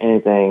take with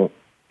anything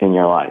in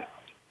your life.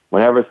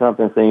 Whenever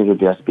something seems to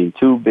just be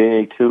too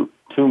big, too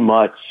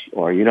much,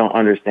 or you don't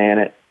understand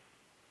it,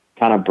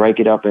 kind of break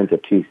it up into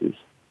pieces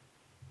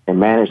and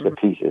manage the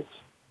pieces.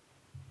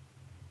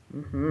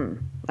 Mm-hmm.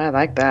 I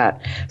like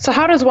that. So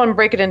how does one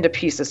break it into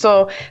pieces?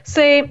 So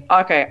say,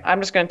 okay,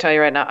 I'm just going to tell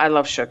you right now, I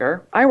love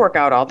sugar. I work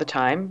out all the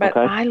time, but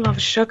I love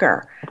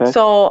sugar. Okay.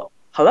 So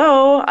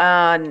hello,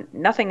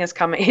 nothing is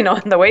coming,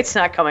 the weight's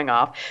not coming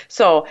off.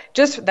 So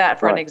just that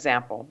for an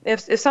example. If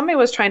somebody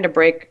was trying to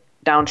break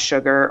down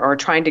sugar or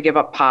trying to give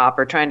up pop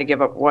or trying to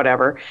give up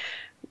whatever,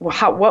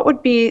 what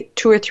would be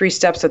 2 or 3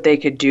 steps that they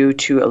could do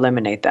to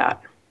eliminate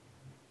that?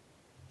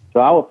 So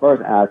I would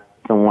first ask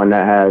someone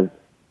that has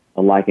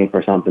a liking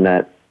for something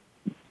that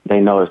they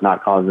know is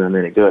not causing them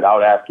any good. I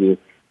would ask you,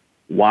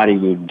 why do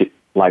you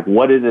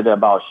what is it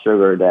about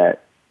sugar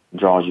that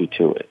draws you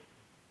to it?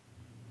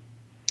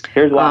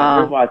 Here's why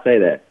I say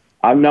that.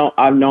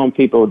 I've known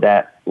people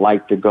that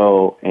like to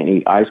go and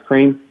eat ice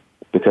cream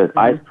because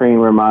ice cream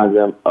reminds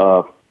them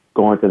of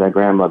going to their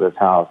grandmother's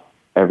house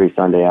every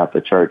Sunday after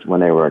church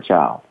when they were a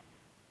child.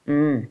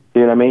 See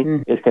what I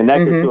mean? It's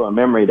connected to a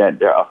memory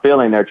a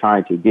feeling they're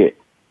trying to get.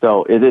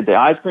 So is it the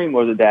ice cream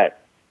or is it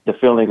the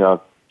feeling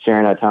of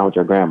sharing that time with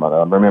your grandmother,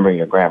 or remembering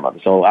your grandmother?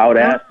 So I would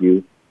ask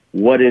you,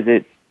 what is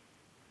it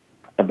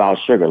about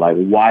sugar? Like,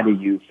 why do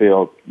you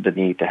feel the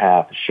need to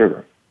have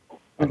sugar?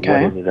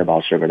 Okay. What is it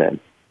about sugar that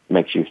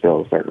makes you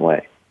feel a certain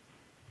way?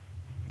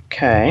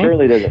 Okay.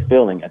 Surely there's a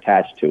feeling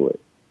attached to it.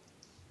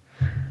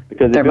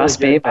 Because there must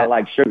be. I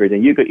like sugar,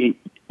 then you could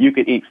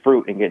eat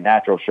fruit and get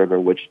natural sugar,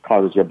 which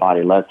causes your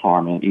body less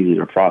harm and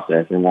easier to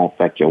process and won't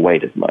affect your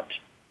weight as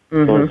much.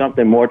 So there's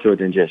something more to it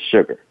than just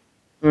sugar.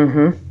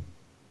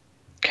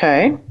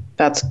 Okay,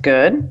 that's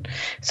good.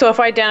 So if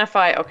I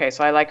identify,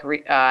 so I like,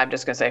 I'm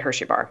just going to say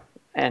Hershey bar,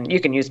 and you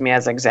can use me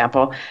as an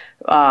example.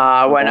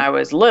 When I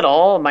was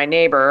little, my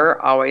neighbor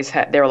always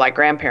they were like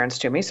grandparents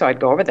to me, so I'd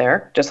go over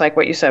there, just like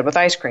what you said with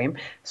ice cream.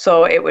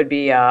 So it would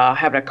be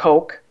having a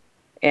Coke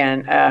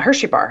and a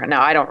Hershey bar.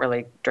 Now, I don't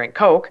really drink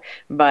Coke,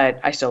 but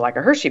I still like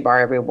a Hershey bar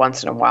every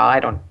once in a while. I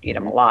don't eat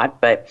them a lot,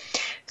 but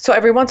so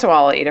every once in a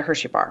while I'll eat a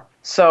Hershey bar.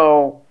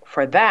 So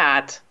for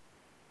that,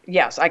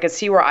 yes, I could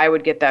see where I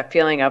would get that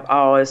feeling of,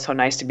 oh, it's so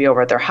nice to be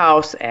over at their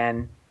house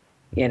and,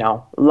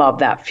 love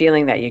that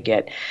feeling that you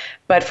get.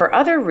 But for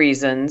other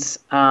reasons,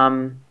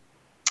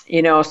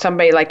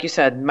 somebody, like you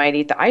said, might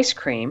eat the ice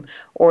cream,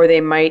 or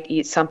they might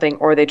eat something,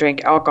 or they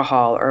drink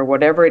alcohol, or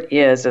whatever it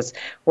is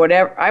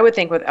whatever. I would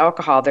think with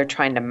alcohol, they're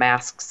trying to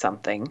mask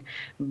something.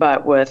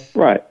 But with,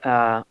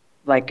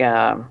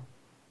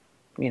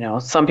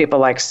 some people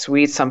like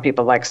sweet, some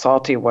people like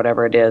salty,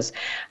 whatever it is.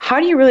 How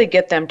do you really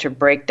get them to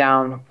break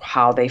down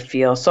how they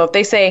feel? So if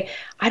they say,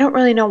 I don't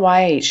really know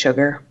why I eat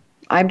sugar.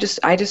 I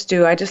just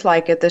do. I just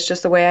like it. That's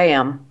just the way I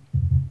am.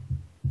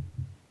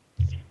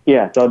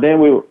 Yeah. So then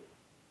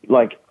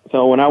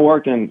when I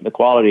worked in the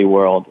quality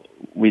world,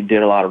 we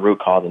did a lot of root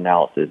cause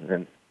analysis.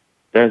 And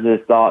there's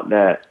this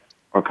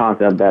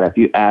concept that if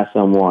you ask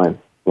someone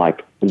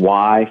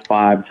why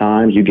 5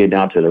 times, you get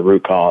down to the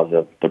root cause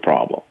of the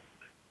problem.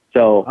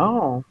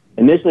 So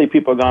initially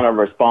people are going to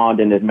respond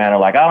in this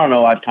manner, I don't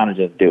know, I'd kind of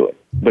just do it.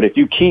 But if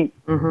you keep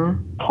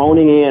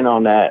honing in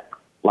on that,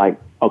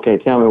 okay,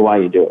 tell me why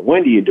you do it.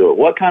 When do you do it?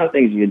 What kind of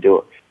things do you do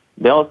it?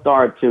 They'll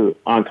start to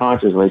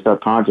unconsciously,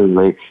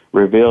 subconsciously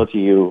reveal to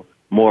you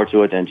more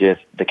to it than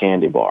just the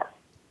candy bar.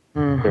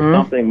 There's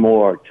something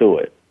more to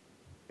it.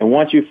 And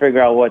once you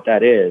figure out what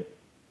that is,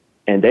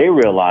 and they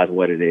realize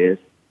what it is,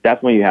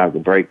 that's when you have the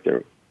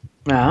breakthrough.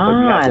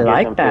 I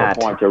like that. To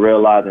a point to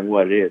realizing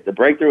what it is. The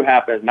breakthrough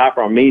happens not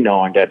from me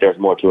knowing that there's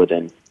more to it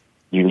than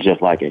you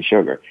just liking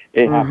sugar.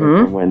 It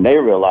happens from when they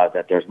realize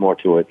that there's more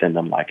to it than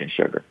them liking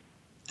sugar.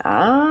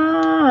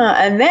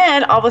 And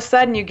then all of a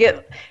sudden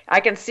I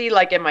can see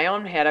in my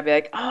own head, I'd be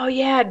like, oh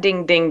yeah,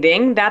 ding, ding,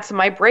 ding. That's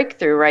my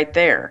breakthrough right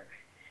there.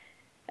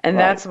 And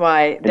that's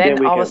why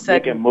then all of a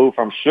sudden we can move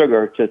from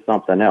sugar to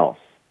something else.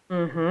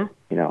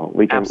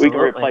 We can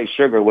replace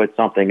sugar with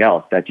something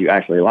else that you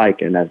actually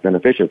like and that's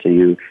beneficial to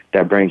you,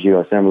 that brings you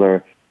a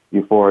similar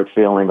euphoric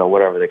feeling or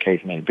whatever the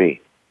case may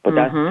be. But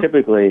that's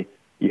typically,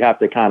 you have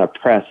to kind of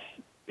press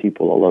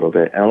people a little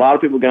bit. And a lot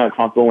of people get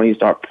uncomfortable when you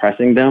start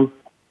pressing them.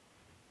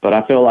 But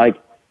I feel like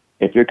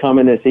if you're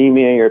coming to see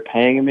me and you're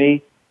paying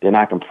me, then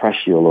I can press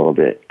you a little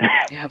bit.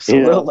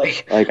 Absolutely.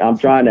 I'm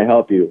trying to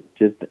help you.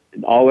 Just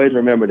always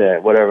remember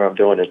that whatever I'm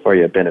doing is for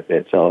your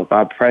benefit. So if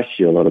I press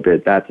you a little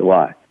bit, that's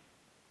why.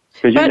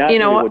 Because you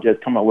naturally would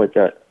just come up with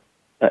an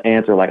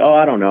answer oh,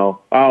 I don't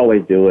know. I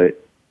always do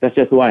it. That's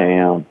just who I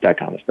am, that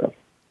kind of stuff.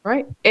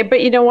 Right.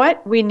 But you know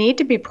what? We need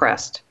to be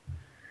pressed.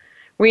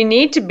 We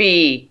need to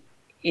be,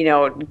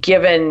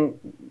 given,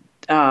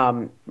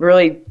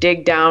 really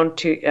dig down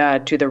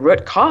to the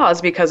root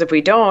cause, because if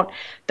we don't,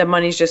 the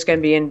money's just going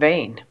to be in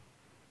vain.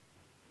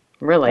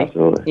 Really.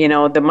 Absolutely.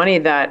 The money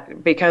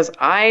because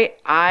I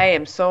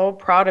am so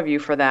proud of you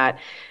for that.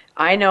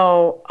 I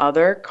know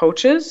other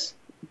coaches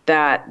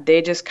that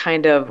they just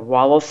kind of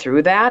wallow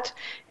through that,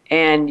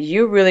 and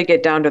you really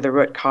get down to the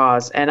root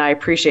cause, and I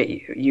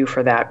appreciate you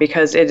for that,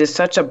 because it is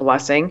such a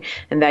blessing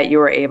and that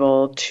you are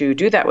able to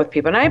do that with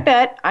people. And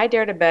I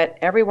dare to bet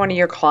every one of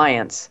your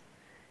clients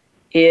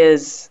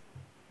is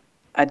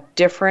a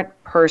different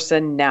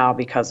person now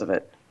because of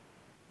it.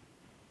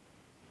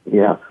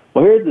 Yeah.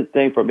 Well, here's the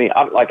thing for me.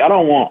 I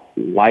don't want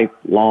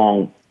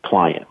lifelong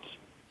clients,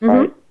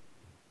 right?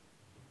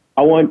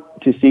 I want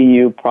to see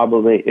you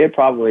it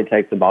probably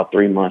takes about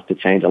 3 months to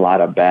change a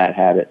lot of bad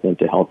habits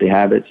into healthy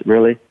habits,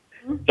 really.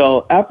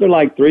 So after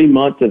 3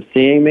 months of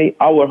seeing me,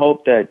 I would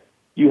hope that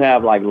you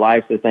have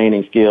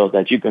life-sustaining skills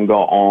that you can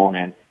go on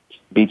and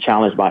be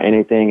challenged by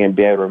anything and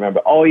be able to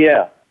remember, oh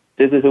yeah,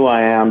 this is who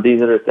I am.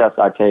 These are the steps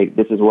I take.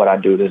 This is what I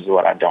do. This is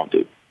what I don't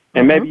do.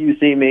 And maybe you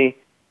see me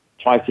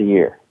twice a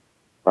year,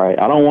 right?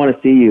 I don't want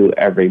to see you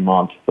every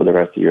month for the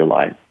rest of your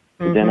life.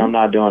 Then I'm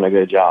not doing a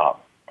good job.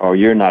 or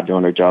you're not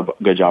doing a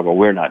good job, or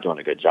we're not doing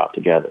a good job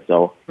together.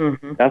 So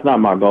that's not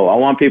my goal. I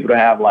want people to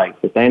have like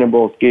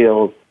sustainable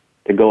skills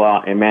to go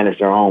out and manage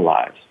their own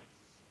lives.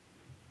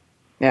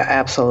 Yeah,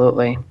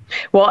 absolutely.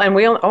 Well, and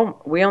we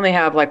only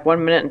have like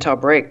 1 minute until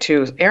break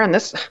too. Aaron,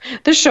 this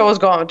show is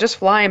going just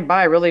flying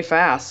by really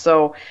fast.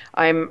 So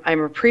I'm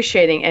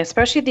appreciating, and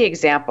especially the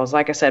examples.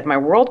 Like I said, my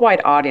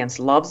worldwide audience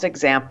loves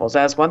examples.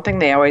 That's one thing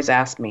they always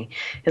ask me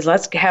is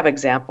let's have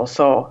examples.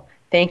 So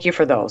thank you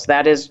for those.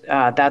 That's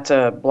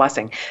a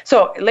blessing.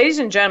 So, ladies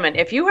and gentlemen,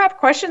 if you have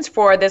questions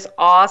for this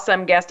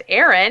awesome guest,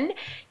 Aaron,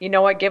 you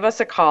know what? Give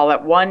us a call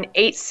at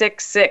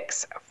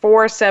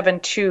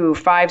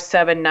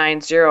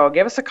 1-866-472-5790.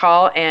 Give us a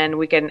call, and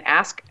we can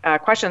ask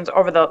questions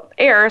over the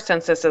air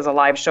since this is a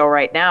live show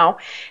right now.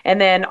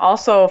 And then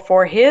also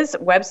for his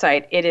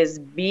website, it is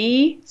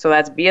so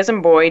that's B as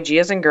in boy, G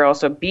as in girl,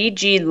 so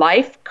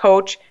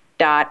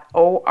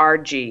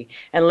bglifecoach.org.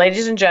 And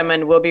ladies and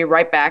gentlemen, we'll be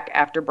right back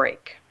after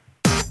break.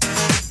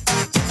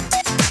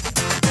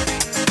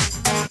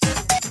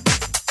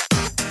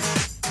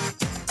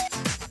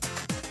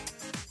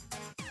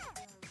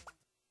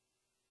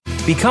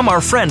 Become our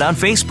friend on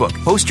Facebook.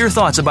 Post your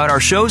thoughts about our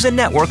shows and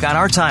network on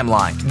our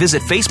timeline.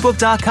 Visit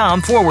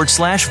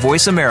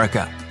facebook.com/Voice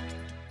America.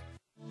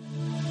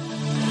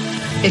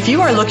 If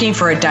you are looking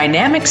for a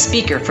dynamic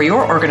speaker for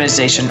your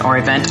organization or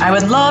event, I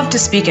would love to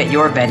speak at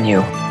your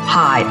venue.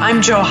 Hi,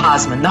 I'm Joe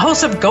Hausman, the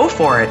host of Go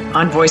For It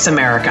on Voice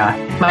America.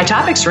 My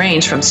topics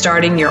range from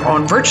starting your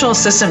own virtual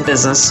assistant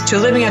business to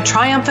living a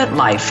triumphant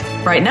life.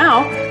 Right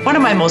now, one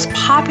of my most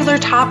popular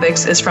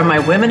topics is from my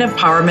Women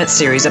Empowerment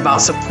series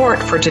about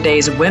support for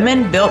today's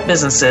women-built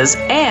businesses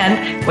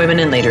and women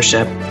in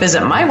leadership.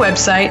 Visit my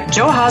website,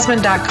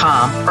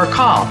 joehausman.com, or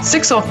call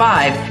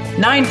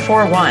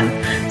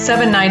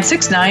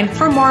 605-941-7969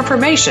 for more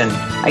information.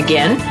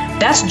 Again,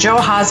 that's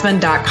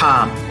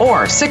joehausman.com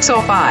or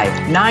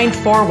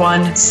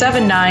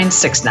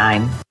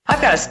 605-941-7969.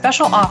 I've got a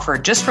special offer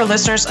just for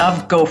listeners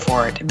of Go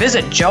For It.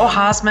 Visit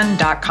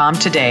joehausman.com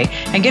today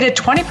and get a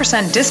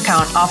 20%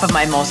 discount off of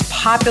my most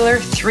popular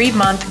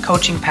 3-month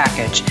coaching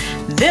package.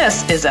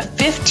 This is a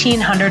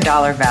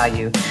 $1,500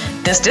 value.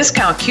 This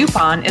discount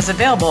coupon is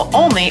available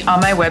only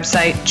on my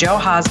website,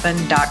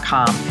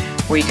 joehausman.com,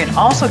 where you can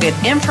also get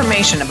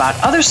information about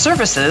other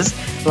services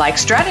like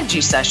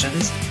strategy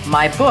sessions,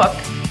 my book,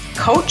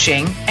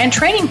 coaching, and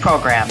training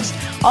programs,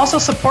 also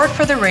support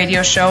for the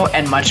radio show,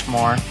 and much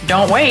more.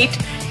 Don't wait.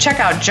 Check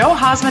out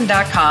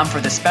joehausman.com for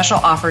the special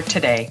offer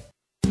today.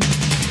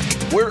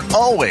 We're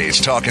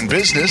always talking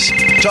business.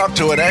 Talk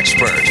to an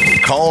expert.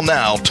 Call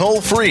now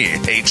toll free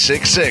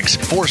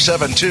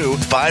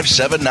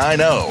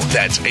 866-472-5790.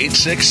 That's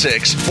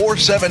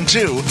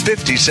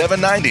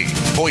 866-472-5790.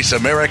 Voice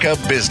America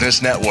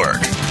Business Network.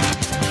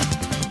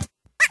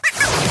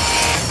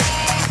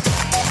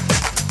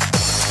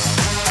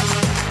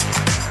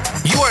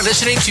 You are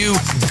listening to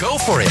Go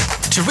For It.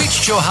 To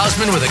reach Joe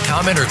Hausman with a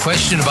comment or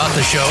question about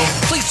the show,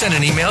 please send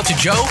an email to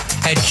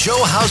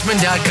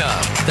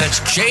joe@joehausman.com. That's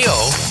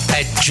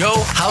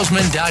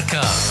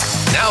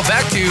joe@joehausman.com. Now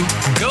back to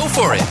Go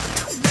For It.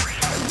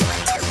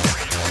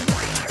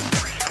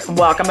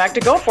 Welcome back to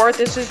Go For It.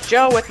 This is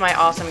Joe with my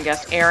awesome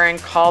guest, Aaron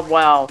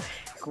Caldwell.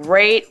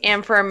 Great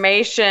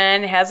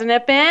information, hasn't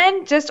it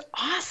been? Just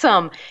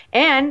awesome.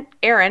 And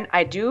Aaron,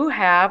 I do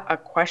have a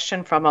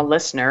question from a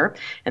listener,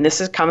 and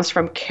this comes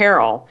from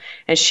Carol.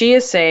 And she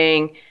is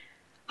saying,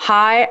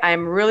 hi,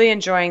 I'm really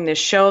enjoying this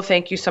show.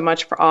 Thank you so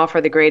much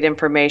for the great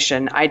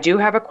information. I do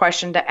have a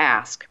question to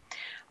ask.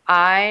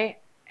 I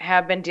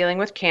have been dealing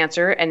with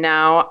cancer, and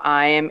now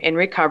I am in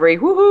recovery.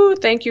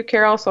 Woohoo! Thank you,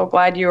 Carol. So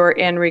glad you are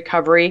in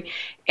recovery.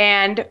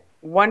 And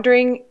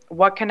wondering,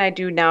 what can I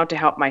do now to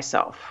help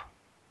myself?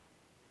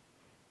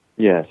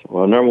 Yes.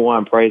 Well, number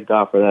one, praise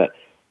God for that.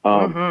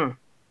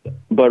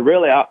 But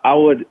really, I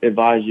would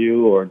advise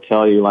you or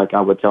tell you, like I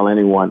would tell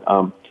anyone,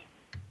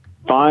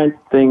 find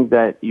things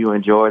that you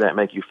enjoy that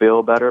make you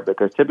feel better,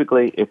 because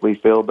typically if we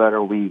feel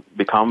better, we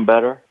become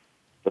better.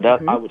 So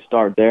that I would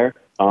start there.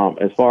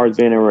 As far as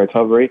being in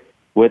recovery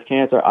with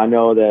cancer, I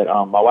know that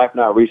my wife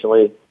and I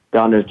recently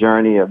gone this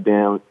journey of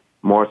being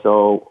more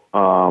so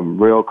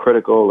real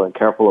critical and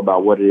careful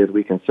about what it is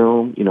we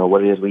consume,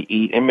 what it is we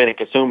eat, and meaning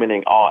consuming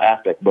in all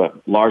aspects, but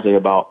largely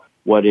about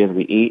what it is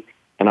we eat.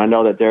 And I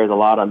know that there's a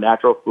lot of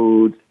natural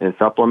foods and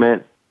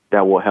supplements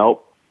that will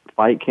help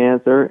fight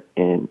cancer,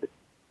 and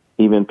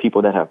even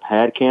people that have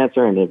had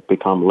cancer and they've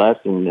become less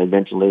and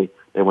eventually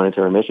they went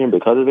into remission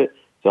because of it.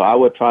 So I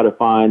would try to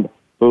find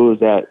foods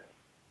that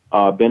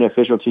are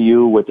beneficial to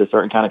you with a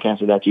certain kind of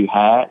cancer that you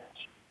had,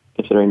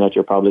 considering that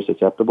you're probably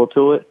susceptible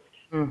to it.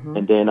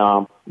 And then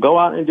go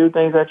out and do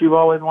things that you've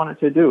always wanted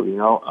to do.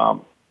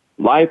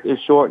 Life is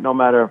short no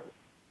matter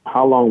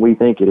how long we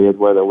think it is,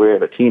 whether we're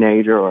a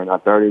teenager or in our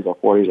 30s or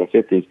 40s or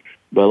 50s.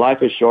 But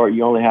life is short.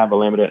 You only have a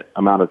limited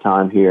amount of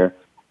time here,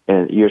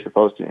 and you're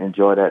supposed to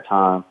enjoy that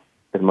time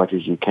as much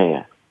as you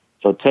can.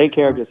 So take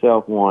care of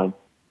yourself, one.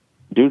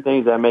 Do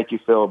things that make you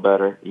feel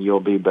better, and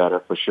you'll be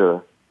better for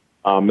sure.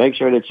 Make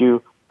sure that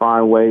you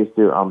find ways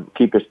to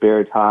keep your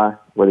spirits high,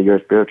 whether you're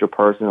a spiritual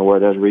person or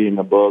whether it's reading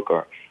a book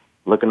or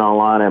looking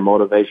online at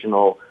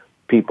motivational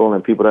people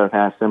and people that have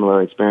had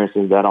similar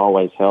experiences. That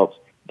always helps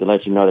to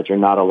let you know that you're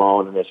not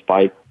alone in this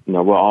fight. You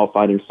know, we're all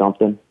fighting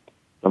something.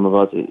 Some of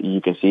us,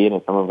 you can see it,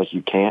 and some of us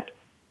you can't.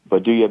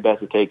 But do your best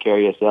to take care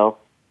of yourself,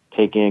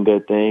 take in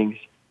good things,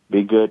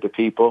 be good to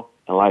people,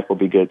 and life will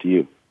be good to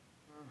you.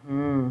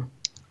 Mm-hmm.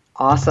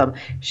 Awesome.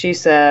 She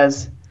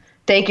says,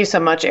 "Thank you so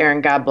much, Aaron.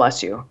 God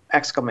bless you!"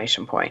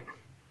 Exclamation point.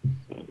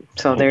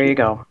 So there you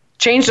go.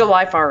 Changed a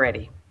life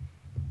already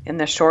in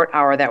the short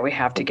hour that we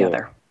have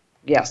together. Okay.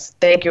 Yes.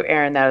 Thank you,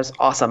 Aaron. That is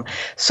awesome.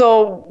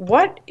 So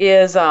what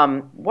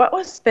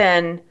has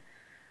been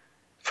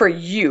for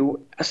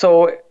you,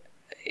 so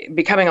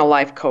becoming a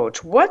life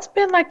coach, what's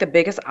been like the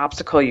biggest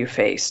obstacle you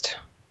faced?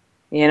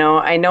 You know,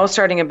 I know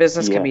starting a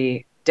business can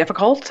be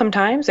difficult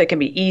sometimes. It can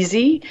be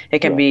easy. It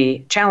can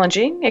be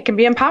challenging. It can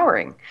be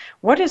empowering.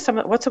 What's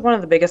one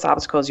of the biggest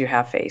obstacles you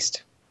have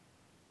faced?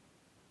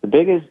 The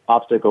biggest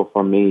obstacle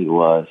for me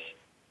was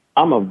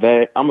I'm a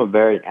very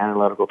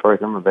analytical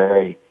person. I'm a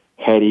very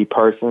heady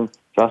person.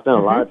 So I spend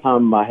a lot of time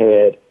in my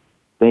head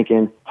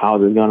thinking,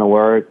 how's it going to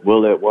work?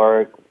 Will it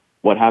work?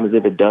 What happens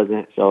if it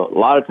doesn't? So a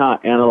lot of time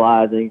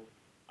analyzing.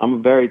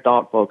 I'm very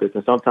thought-focused,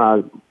 and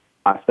sometimes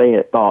I stay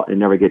at thought and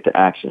never get to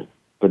action.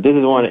 But this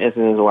is one of the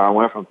instances where I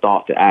went from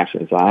thought to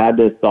action. So I had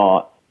this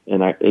thought,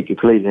 and it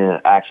completed in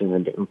action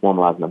and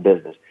formalizing my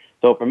business.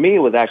 So for me, it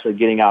was actually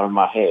getting out of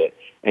my head.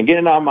 And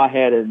getting out of my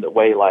head in the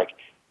way, like,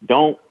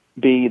 don't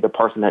be the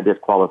person that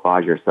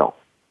disqualifies yourself.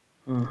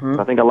 Mm-hmm.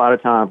 So I think a lot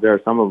of times there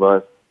are some of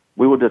us,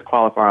 we will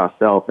disqualify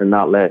ourselves and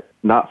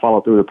not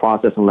follow through the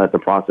process and let the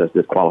process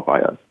disqualify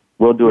us.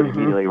 We'll do it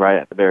immediately right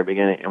at the very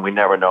beginning, and we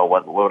never know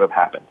what would have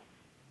happened.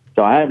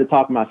 So I had to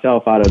talk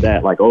myself out of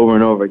that, like, over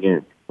and over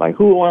again. Like,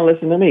 who would want to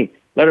listen to me?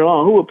 Let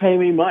alone who would pay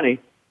me money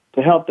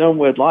to help them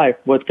with life,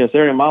 what's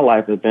considering my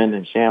life has been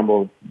in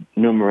shambles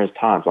numerous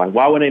times. Like,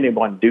 why would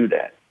anyone do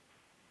that?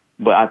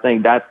 But I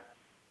think that's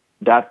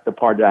the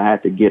part that I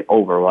had to get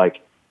over.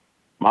 Like,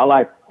 my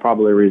life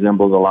probably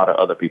resembles a lot of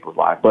other people's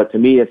life. But to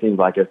me, it seems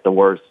like it's the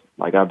worst.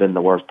 Like, I've been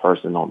the worst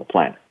person on the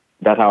planet.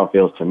 That's how it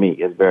feels to me.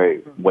 It's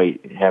very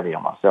weight heavy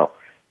on myself.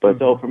 But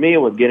so for me, it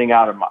was getting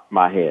out of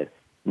my head,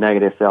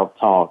 negative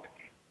self-talk,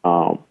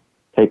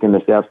 taking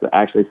the steps to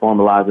actually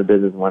formalize the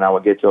business when I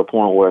would get to a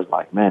point where it's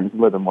like, man, this is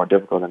a little bit more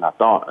difficult than I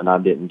thought. And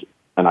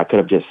I could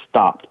have just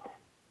stopped,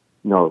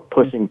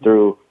 pushing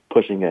through,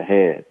 pushing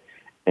ahead.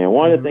 And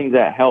one of the things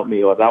that helped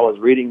me was I was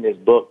reading this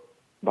book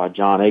by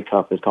John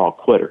Acuff. It's called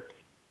Quitter.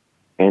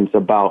 And it's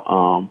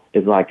about,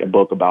 it's like a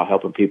book about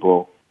helping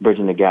people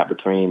bridging the gap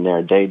between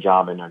their day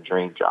job and their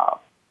dream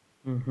job.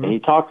 Mm-hmm. And he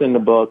talks in the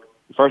book,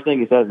 the first thing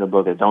he says in the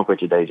book is don't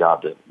quit your day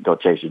job to go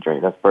chase your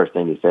dream. That's the first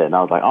thing he said. And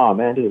I was like, oh,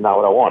 man, this is not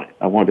what I wanted.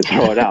 I wanted to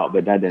throw it out,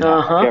 but that didn't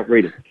happen. I kept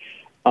reading.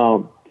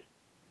 Well,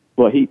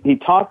 he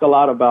talked a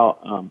lot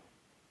about,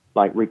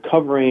 like,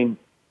 recovering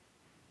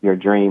your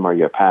dream or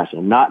your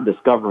passion, not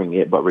discovering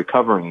it, but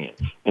recovering it.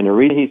 And the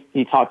reason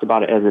he talked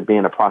about it as it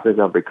being a process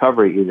of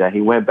recovery is that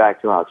he went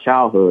back to our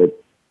childhood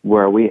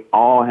where we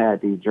all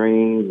had these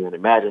dreams and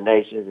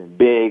imaginations and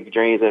big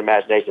dreams and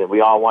imaginations.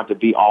 We all want to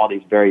be all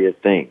these various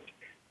things.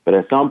 But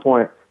at some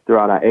point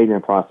throughout our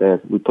aging process,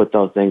 we put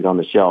those things on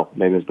the shelf.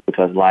 Maybe it's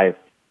because life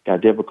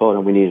got difficult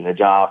and we needed a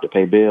job to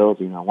pay bills.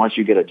 Once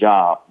you get a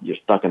job, you're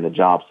stuck in the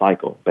job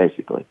cycle,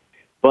 basically.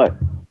 But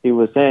he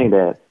was saying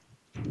that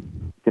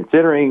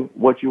considering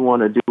what you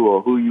want to do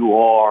or who you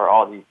are,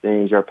 all these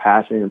things, your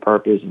passion and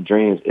purpose and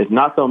dreams, it's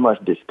not so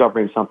much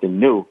discovering something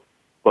new,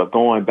 but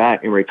going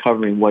back and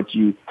recovering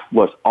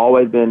what's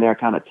always been there,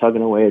 kind of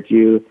tugging away at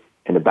you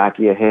in the back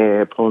of your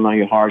head, pulling on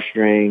your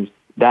heartstrings,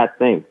 that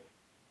thing.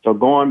 So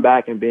going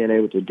back and being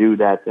able to do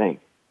that thing.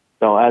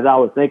 So as I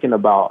was thinking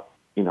about,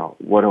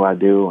 what do I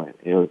do?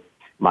 And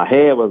my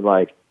head was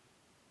like,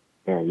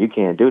 man, you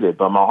can't do this.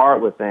 But my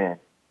heart was saying,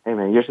 hey,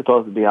 man, you're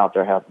supposed to be out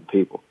there helping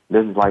people.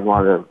 This is like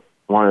one of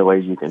the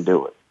ways you can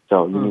do it.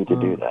 So you need to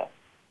do that.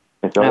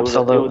 And so it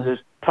was this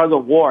tug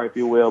of war, if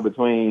you will,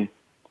 between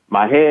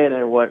my head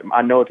and what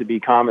I know to be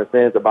common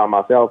sense about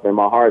myself, and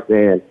my heart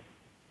saying,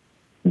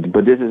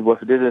 but this is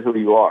who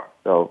you are.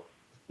 So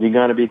you're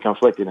going to be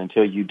conflicted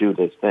until you do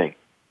this thing.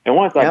 And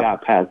once I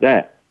got past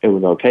that, it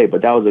was okay.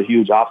 But that was a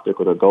huge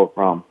obstacle to go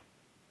from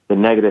the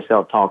negative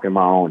self-talk in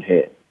my own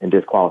head and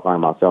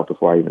disqualifying myself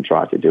before I even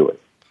tried to do it.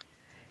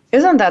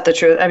 Isn't that the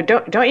truth? I mean,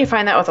 don't you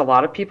find that with a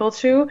lot of people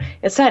too?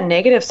 It's that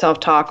negative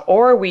self-talk,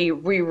 or we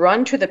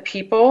run to the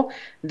people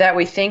that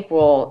we think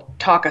will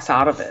talk us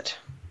out of it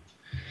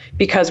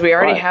because we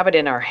already have it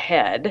in our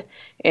head,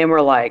 and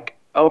we're like,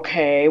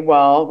 okay,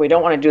 well, we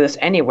don't want to do this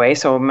anyway,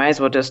 so we might as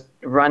well just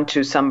run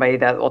to somebody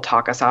that will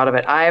talk us out of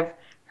it. I've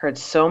heard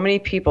so many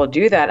people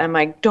do that. I'm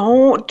like,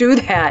 don't do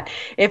that.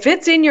 If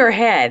it's in your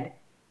head,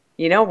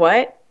 you know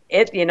what?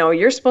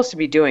 You're supposed to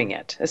be doing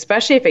it,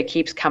 especially if it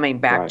keeps coming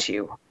back to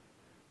you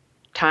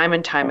time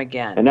and time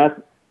again. And that's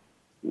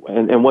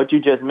and what you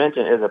just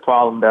mentioned is a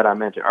problem that I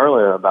mentioned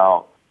earlier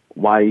about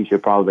why you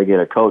should probably get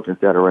a coach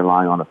instead of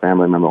relying on a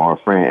family member or a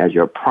friend as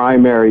your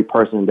primary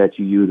person that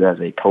you use as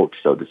a coach,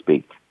 so to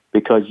speak,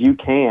 because you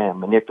can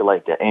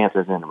manipulate the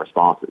answers and the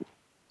responses.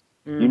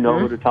 You know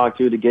who to talk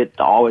to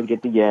always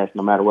get the yes,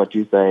 no matter what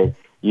you say.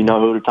 You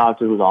know who to talk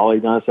to who's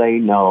always going to say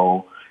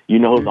no. You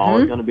know who's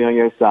always going to be on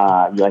your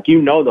side. Like,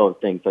 you know those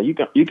things. So you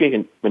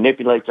can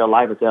manipulate your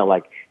life and say,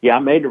 like, yeah, I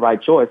made the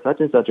right choice. Such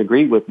and such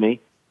agreed with me.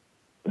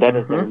 But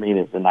that doesn't mean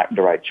it's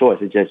the right choice.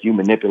 It's just you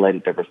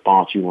manipulated the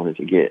response you wanted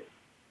to get.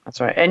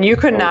 That's right. And you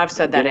could not have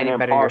said that any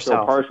better yourself.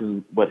 An impartial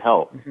person would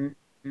help.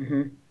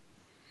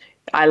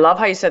 I love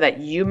how you said that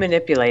you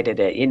manipulated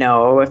it. You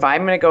know, if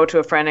I'm going to go to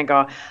a friend and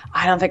go,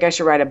 I don't think I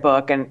should write a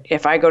book. And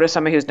if I go to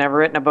somebody who's never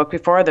written a book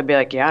before, they'll be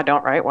like, yeah,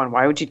 don't write one.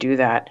 Why would you do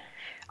that?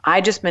 I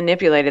just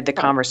manipulated the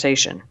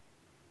conversation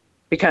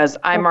because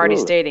I'm already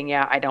stating,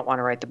 yeah, I don't want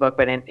to write the book.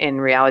 But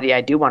in reality,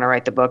 I do want to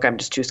write the book. I'm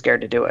just too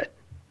scared to do it.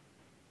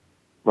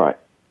 Right.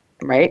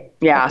 Right?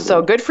 Yeah.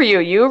 Absolutely. So good for you.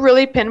 You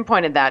really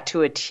pinpointed that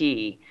to a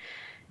T.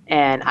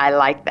 And I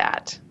like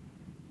that.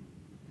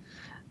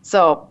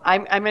 So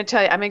I'm going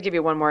to give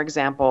you one more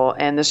example,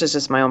 and this is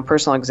just my own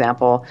personal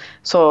example.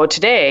 So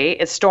today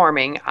it's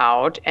storming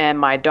out, and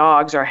my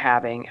dogs are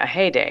having a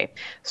heyday.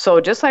 So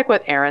just like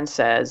what Erin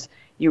says,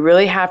 you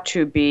really have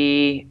to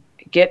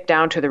get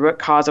down to the root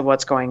cause of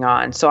what's going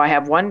on. So I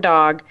have one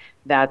dog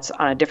that's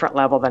on a different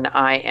level than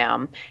I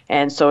am,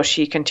 and so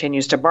she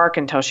continues to bark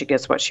until she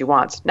gets what she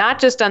wants. Not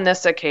just on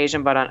this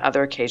occasion, but on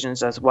other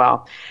occasions as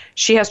well.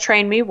 She has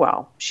trained me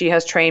well. She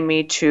has trained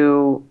me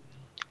to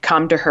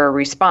come to her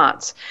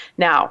response.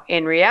 Now,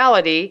 in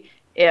reality,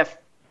 if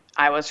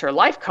I was her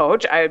life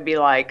coach, I would be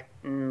like,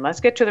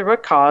 let's get to the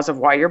root cause of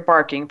why you're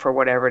barking for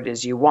whatever it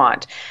is you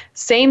want.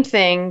 Same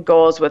thing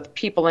goes with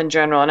people in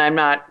general, and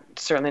I'm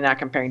certainly not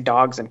comparing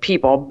dogs and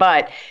people,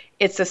 but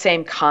it's the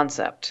same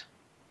concept.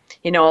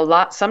 You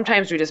know,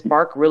 sometimes we just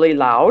bark really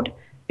loud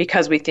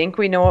because we think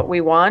we know what we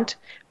want,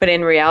 but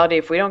in reality,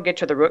 if we don't get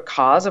to the root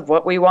cause of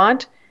what we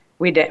want,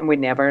 we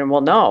never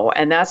will know.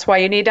 And that's why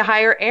you need to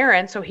hire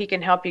Aaron so he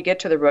can help you get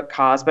to the root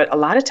cause. But a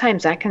lot of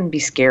times that can be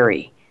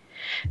scary.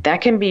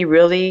 That can be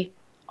really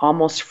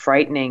almost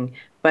frightening,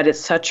 but it's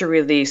such a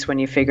release when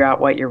you figure out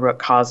what your root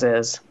cause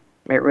is.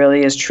 It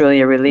really is truly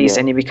a release,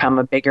 and you become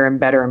a bigger and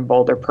better and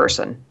bolder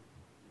person.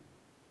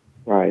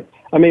 Right.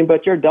 I mean,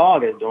 but your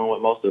dog is doing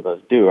what most of us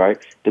do, right?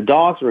 The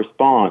dog's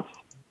response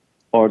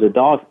or the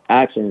dog's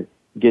action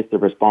gets the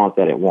response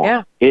that it wants.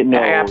 Yeah. It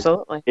knows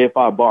absolutely. If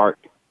I bark,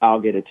 I'll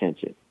get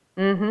attention.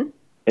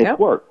 It's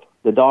worked.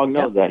 The dog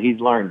knows that. He's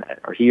learned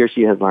that, or he or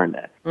she has learned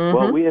that.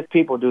 Well, we as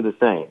people do the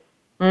same.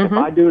 If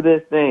I do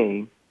this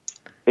thing,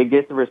 it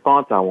gets the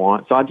response I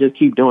want, so I just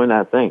keep doing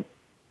that thing.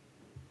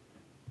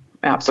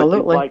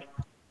 Absolutely.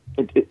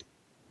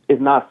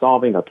 It's not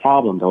solving a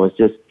problem, though. It's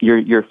just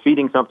you're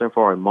feeding something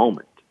for a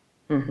moment.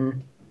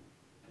 And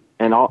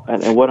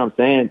what I'm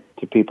saying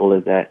to people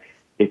is that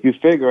if you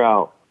figure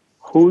out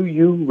who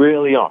you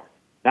really are,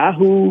 not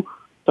who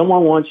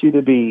someone wants you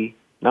to be,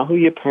 not who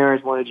your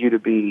parents wanted you to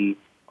be,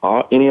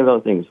 or any of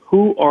those things,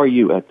 who are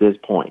you at this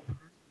point?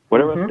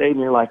 Whatever stage in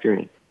your life you're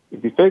in.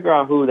 If you figure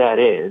out who that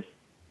is,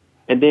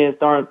 and then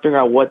start figuring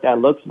out what that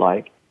looks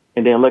like,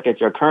 and then look at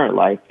your current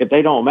life, if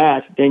they don't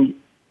match, then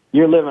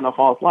you're living a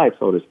false life,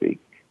 so to speak.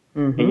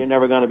 And you're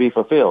never going to be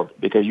fulfilled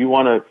because you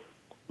want to,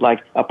 like,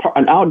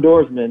 an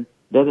outdoorsman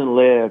doesn't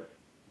live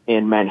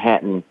in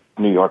Manhattan,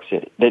 New York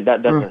City. That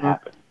doesn't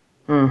happen.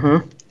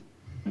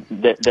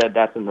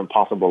 That's an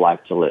impossible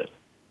life to live.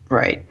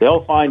 Right.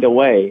 They'll find a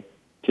way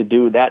to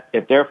do that.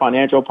 If they're a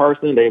financial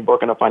person, they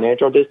work in a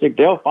financial district,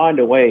 they'll find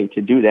a way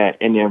to do that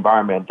in the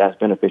environment that's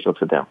beneficial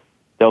to them.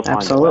 They'll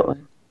find a way.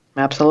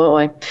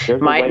 Absolutely.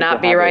 Might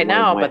not be right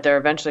now, but they're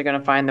eventually going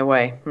to find the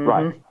way.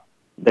 Right.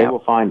 They will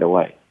find a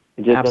way.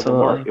 It just doesn't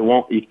work.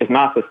 It's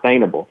not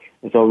sustainable.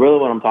 And so really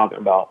what I'm talking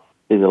about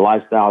is a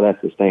lifestyle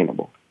that's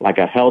sustainable, like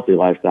a healthy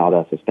lifestyle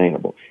that's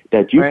sustainable,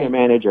 that you can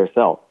manage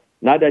yourself.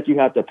 Not that you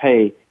have to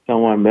pay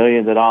someone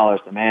millions of dollars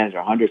to manage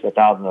or hundreds of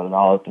thousands of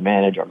dollars to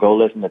manage, or go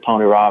listen to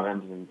Tony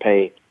Robbins and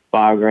pay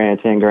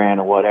 $5,000, $10,000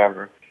 or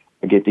whatever,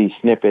 or get these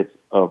snippets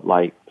of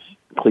like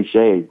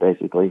cliches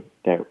basically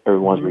that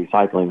everyone's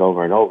recycling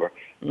over and over,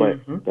 but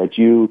that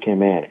you can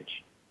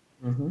manage.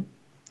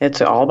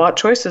 It's all about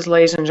choices,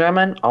 ladies and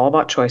gentlemen, all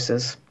about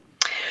choices.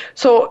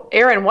 So,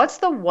 Aaron, what's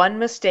the one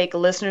mistake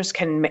listeners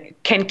can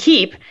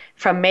keep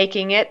from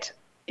making it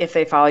if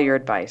they follow your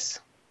advice?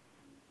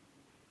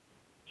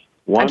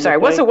 What's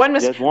the one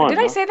mistake? Did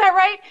I say that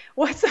right?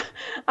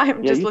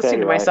 I'm just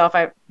listening to myself.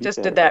 I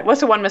just did that. What's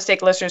the one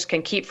mistake listeners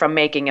can keep from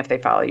making if they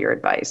follow your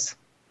advice?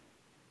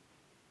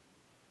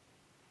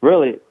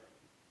 Really,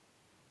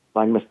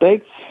 like,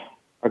 mistakes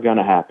are going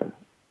to happen.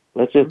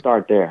 Let's just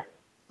start there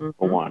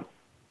for one.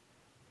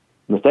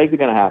 Mistakes are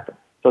going to happen.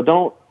 So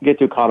don't get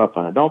too caught up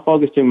on it. Don't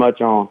focus too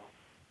much on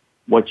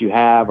what you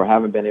have or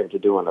haven't been able to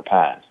do in the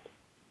past,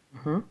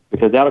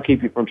 because that'll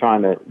keep you from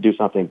trying to do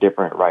something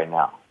different right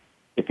now.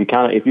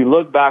 If you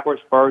look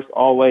backwards first,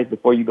 always,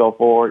 before you go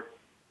forward,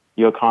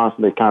 you'll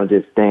constantly kind of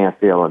just stand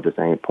still at the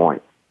same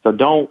point. So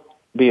don't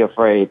be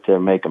afraid to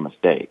make a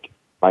mistake.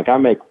 Like, I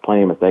make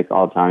plenty of mistakes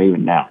all the time,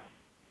 even now.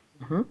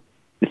 Mm-hmm.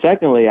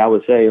 Secondly, I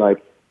would say,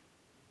 like,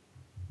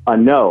 a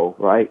no,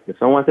 right? If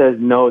someone says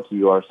no to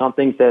you or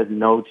something says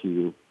no to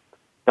you,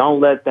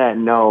 don't let that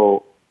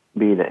no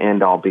be the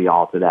end-all,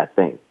 be-all to that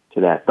thing,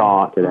 to that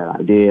thought, to that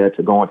idea,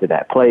 to going to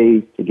that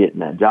place, to getting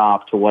that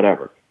job, to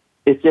whatever.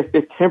 It's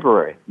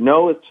temporary.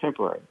 No is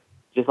temporary.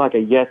 Just like a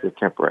yes is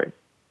temporary.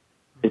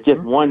 It's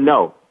just one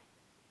no.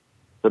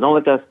 So don't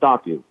let that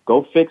stop you.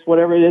 Go fix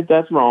whatever it is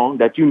that's wrong,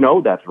 that you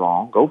know that's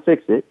wrong. Go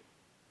fix it.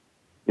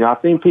 You know,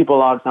 I've seen people a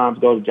lot of times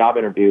go to job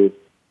interviews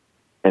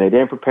and they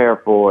didn't prepare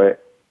for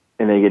it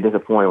and they get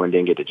disappointed when they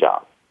didn't get the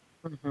job.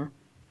 Mm-hmm.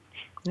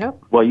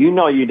 Yep. Well, you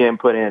know you didn't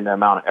put in the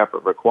amount of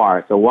effort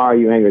required, so why are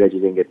you angry that you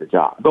didn't get the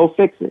job? Go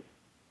fix it.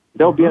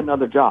 There'll be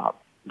another job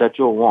that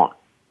you'll want.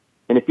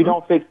 And if you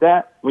don't fix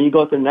that, when you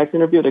go to the next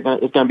interview, it's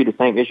going to be the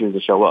same issues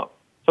that show up.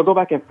 So go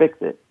back and fix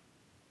it.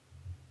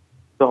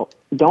 So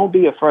don't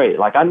be afraid.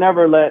 Like, I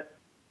never let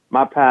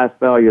my past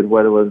failures,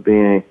 whether it was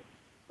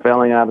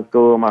failing out of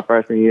school my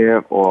freshman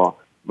year or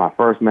my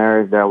first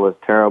marriage that was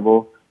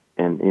terrible,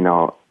 and, you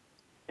know,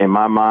 in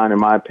my mind, in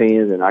my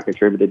opinions, and I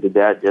contributed to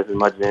that just as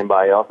much as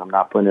anybody else. I'm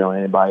not putting it on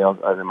anybody else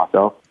other than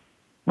myself.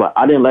 But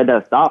I didn't let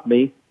that stop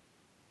me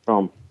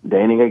from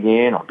dating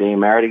again or being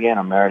married again.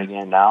 I'm married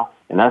again now.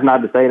 And that's not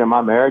to say that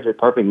my marriage is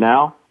perfect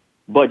now,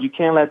 but you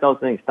can't let those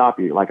things stop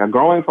you. Like, a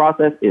growing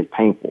process is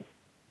painful.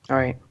 All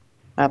right.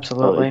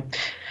 Absolutely. So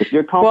if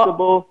you're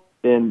comfortable,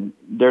 then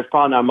there's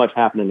probably not much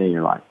happening in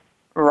your life.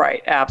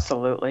 Right.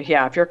 Absolutely.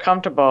 Yeah. If you're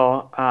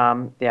comfortable,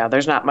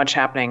 there's not much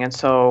happening. And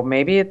so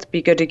maybe it'd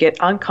be good to get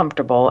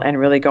uncomfortable and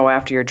really go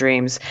after your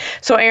dreams.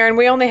 So, Aaron,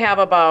 we only have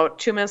about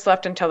 2 minutes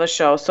left until the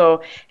show.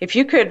 So if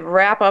you could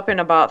wrap up in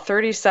about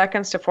 30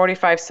 seconds to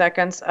 45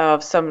 seconds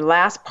of some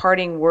last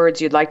parting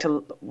words you'd like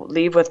to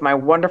leave with my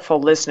wonderful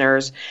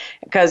listeners,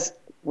 because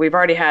we've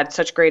already had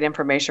such great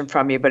information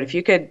from you, but if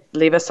you could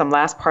leave us some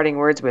last parting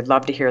words, we'd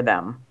love to hear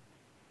them.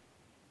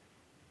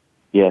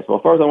 Yes. Well,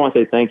 first I want to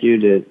say thank you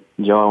to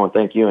Joe. I want to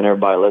thank you and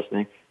everybody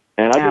listening.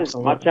 And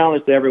my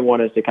challenge to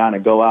everyone is to kind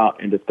of go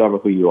out and discover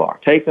who you are.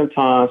 Take some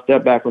time,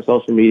 step back from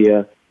social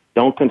media.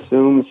 Don't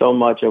consume so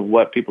much of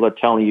what people are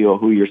telling you or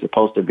who you're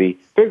supposed to be.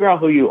 Figure out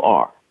who you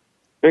are.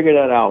 Figure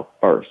that out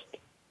first.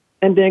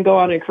 And then go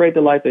out and create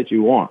the life that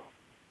you want.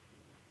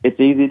 It's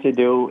easy to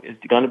do. It's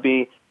going to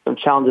be some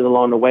challenges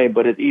along the way,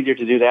 but it's easier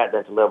to do that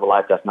than to live a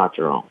life that's not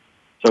your own.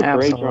 So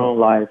create your own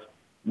life.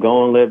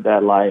 Go and live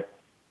that life.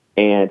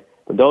 And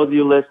for those of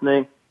you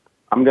listening,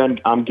 I'm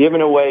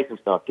giving away some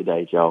stuff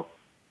today, Joe.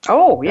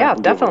 Oh, yeah,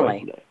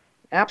 definitely.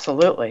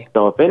 Absolutely.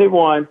 So if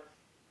anyone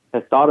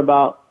has thought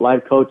about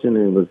life coaching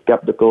and was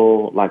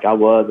skeptical like I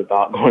was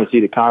about going to see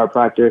the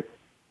chiropractor,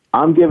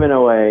 I'm giving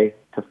away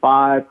to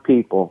 5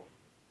 people.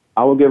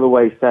 I will give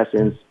away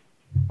sessions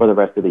for the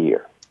rest of the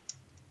year.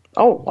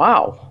 Oh,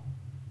 wow.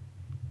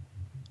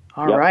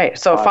 All right.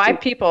 So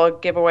 5 people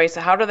giveaways.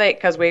 So how do they,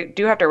 because we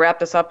do have to wrap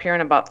this up here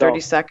in about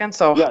 30 seconds.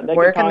 So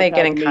where can they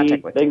get in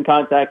contact with you?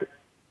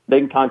 They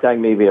can contact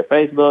me via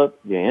Facebook,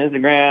 via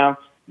Instagram,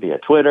 via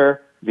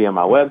Twitter, via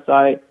my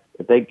website.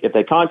 If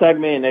they contact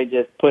me and they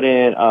just put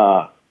in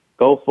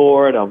Go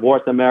For It or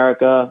Voice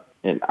America,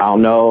 and I'll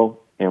know,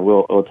 and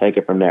we'll take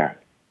it from there.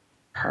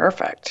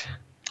 Perfect.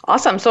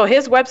 Awesome. So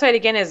his website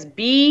again is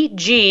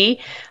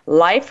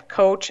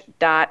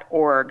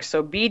bglifecoach.org.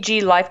 So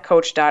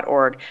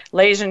bglifecoach.org.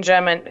 Ladies and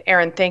gentlemen,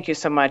 Aaron, thank you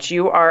so much.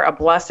 You are a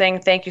blessing.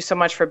 Thank you so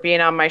much for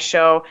being on my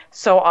show.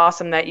 So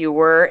awesome that you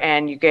were,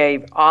 and you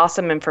gave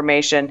awesome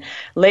information.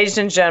 Ladies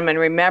and gentlemen,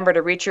 remember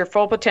to reach your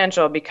full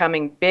potential,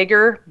 becoming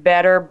bigger,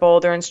 better,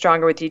 bolder, and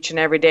stronger with each and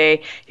every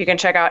day. You can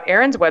check out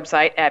Aaron's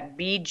website at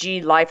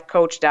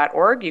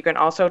bglifecoach.org. You can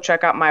also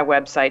check out my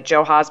website,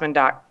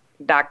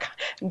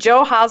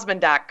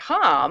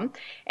 joehausman.com.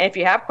 And if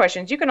you have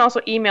questions, you can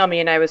also email me,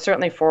 and I would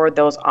certainly forward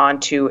those on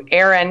to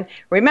Aaron.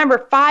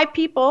 Remember, 5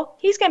 people,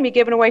 he's going to be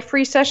giving away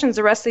free sessions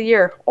the rest of the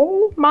year.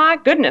 Oh, my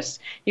goodness.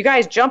 You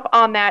guys jump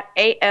on that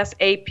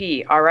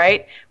ASAP, all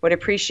right? Would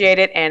appreciate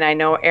it. And I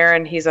know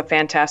Aaron, he's a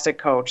fantastic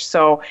coach.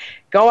 So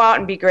go out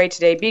and be great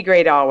today. Be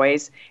great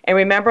always. And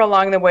remember,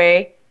 along the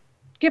way,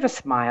 give a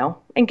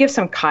smile and give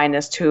some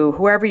kindness to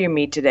whoever you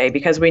meet today,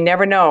 because we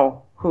never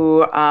know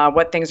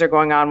what things are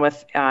going on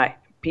with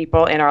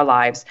people in our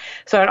lives.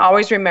 So, and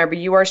always remember,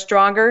 you are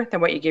stronger than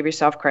what you give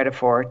yourself credit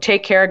for.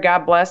 Take care,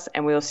 God bless,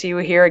 and we'll see you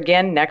here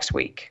again next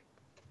week.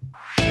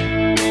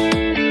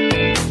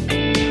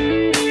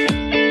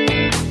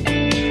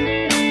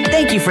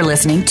 Thank you for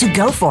listening to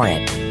Go For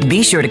It.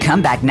 Be sure to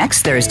come back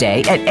next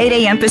Thursday at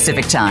 8 a.m.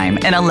 Pacific Time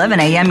and 11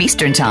 a.m.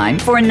 Eastern Time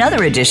for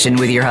another edition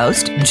with your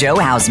host, Joe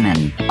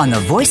Hausman, on the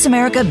Voice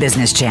America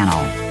Business Channel.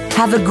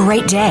 Have a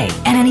great day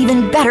and an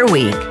even better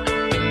week.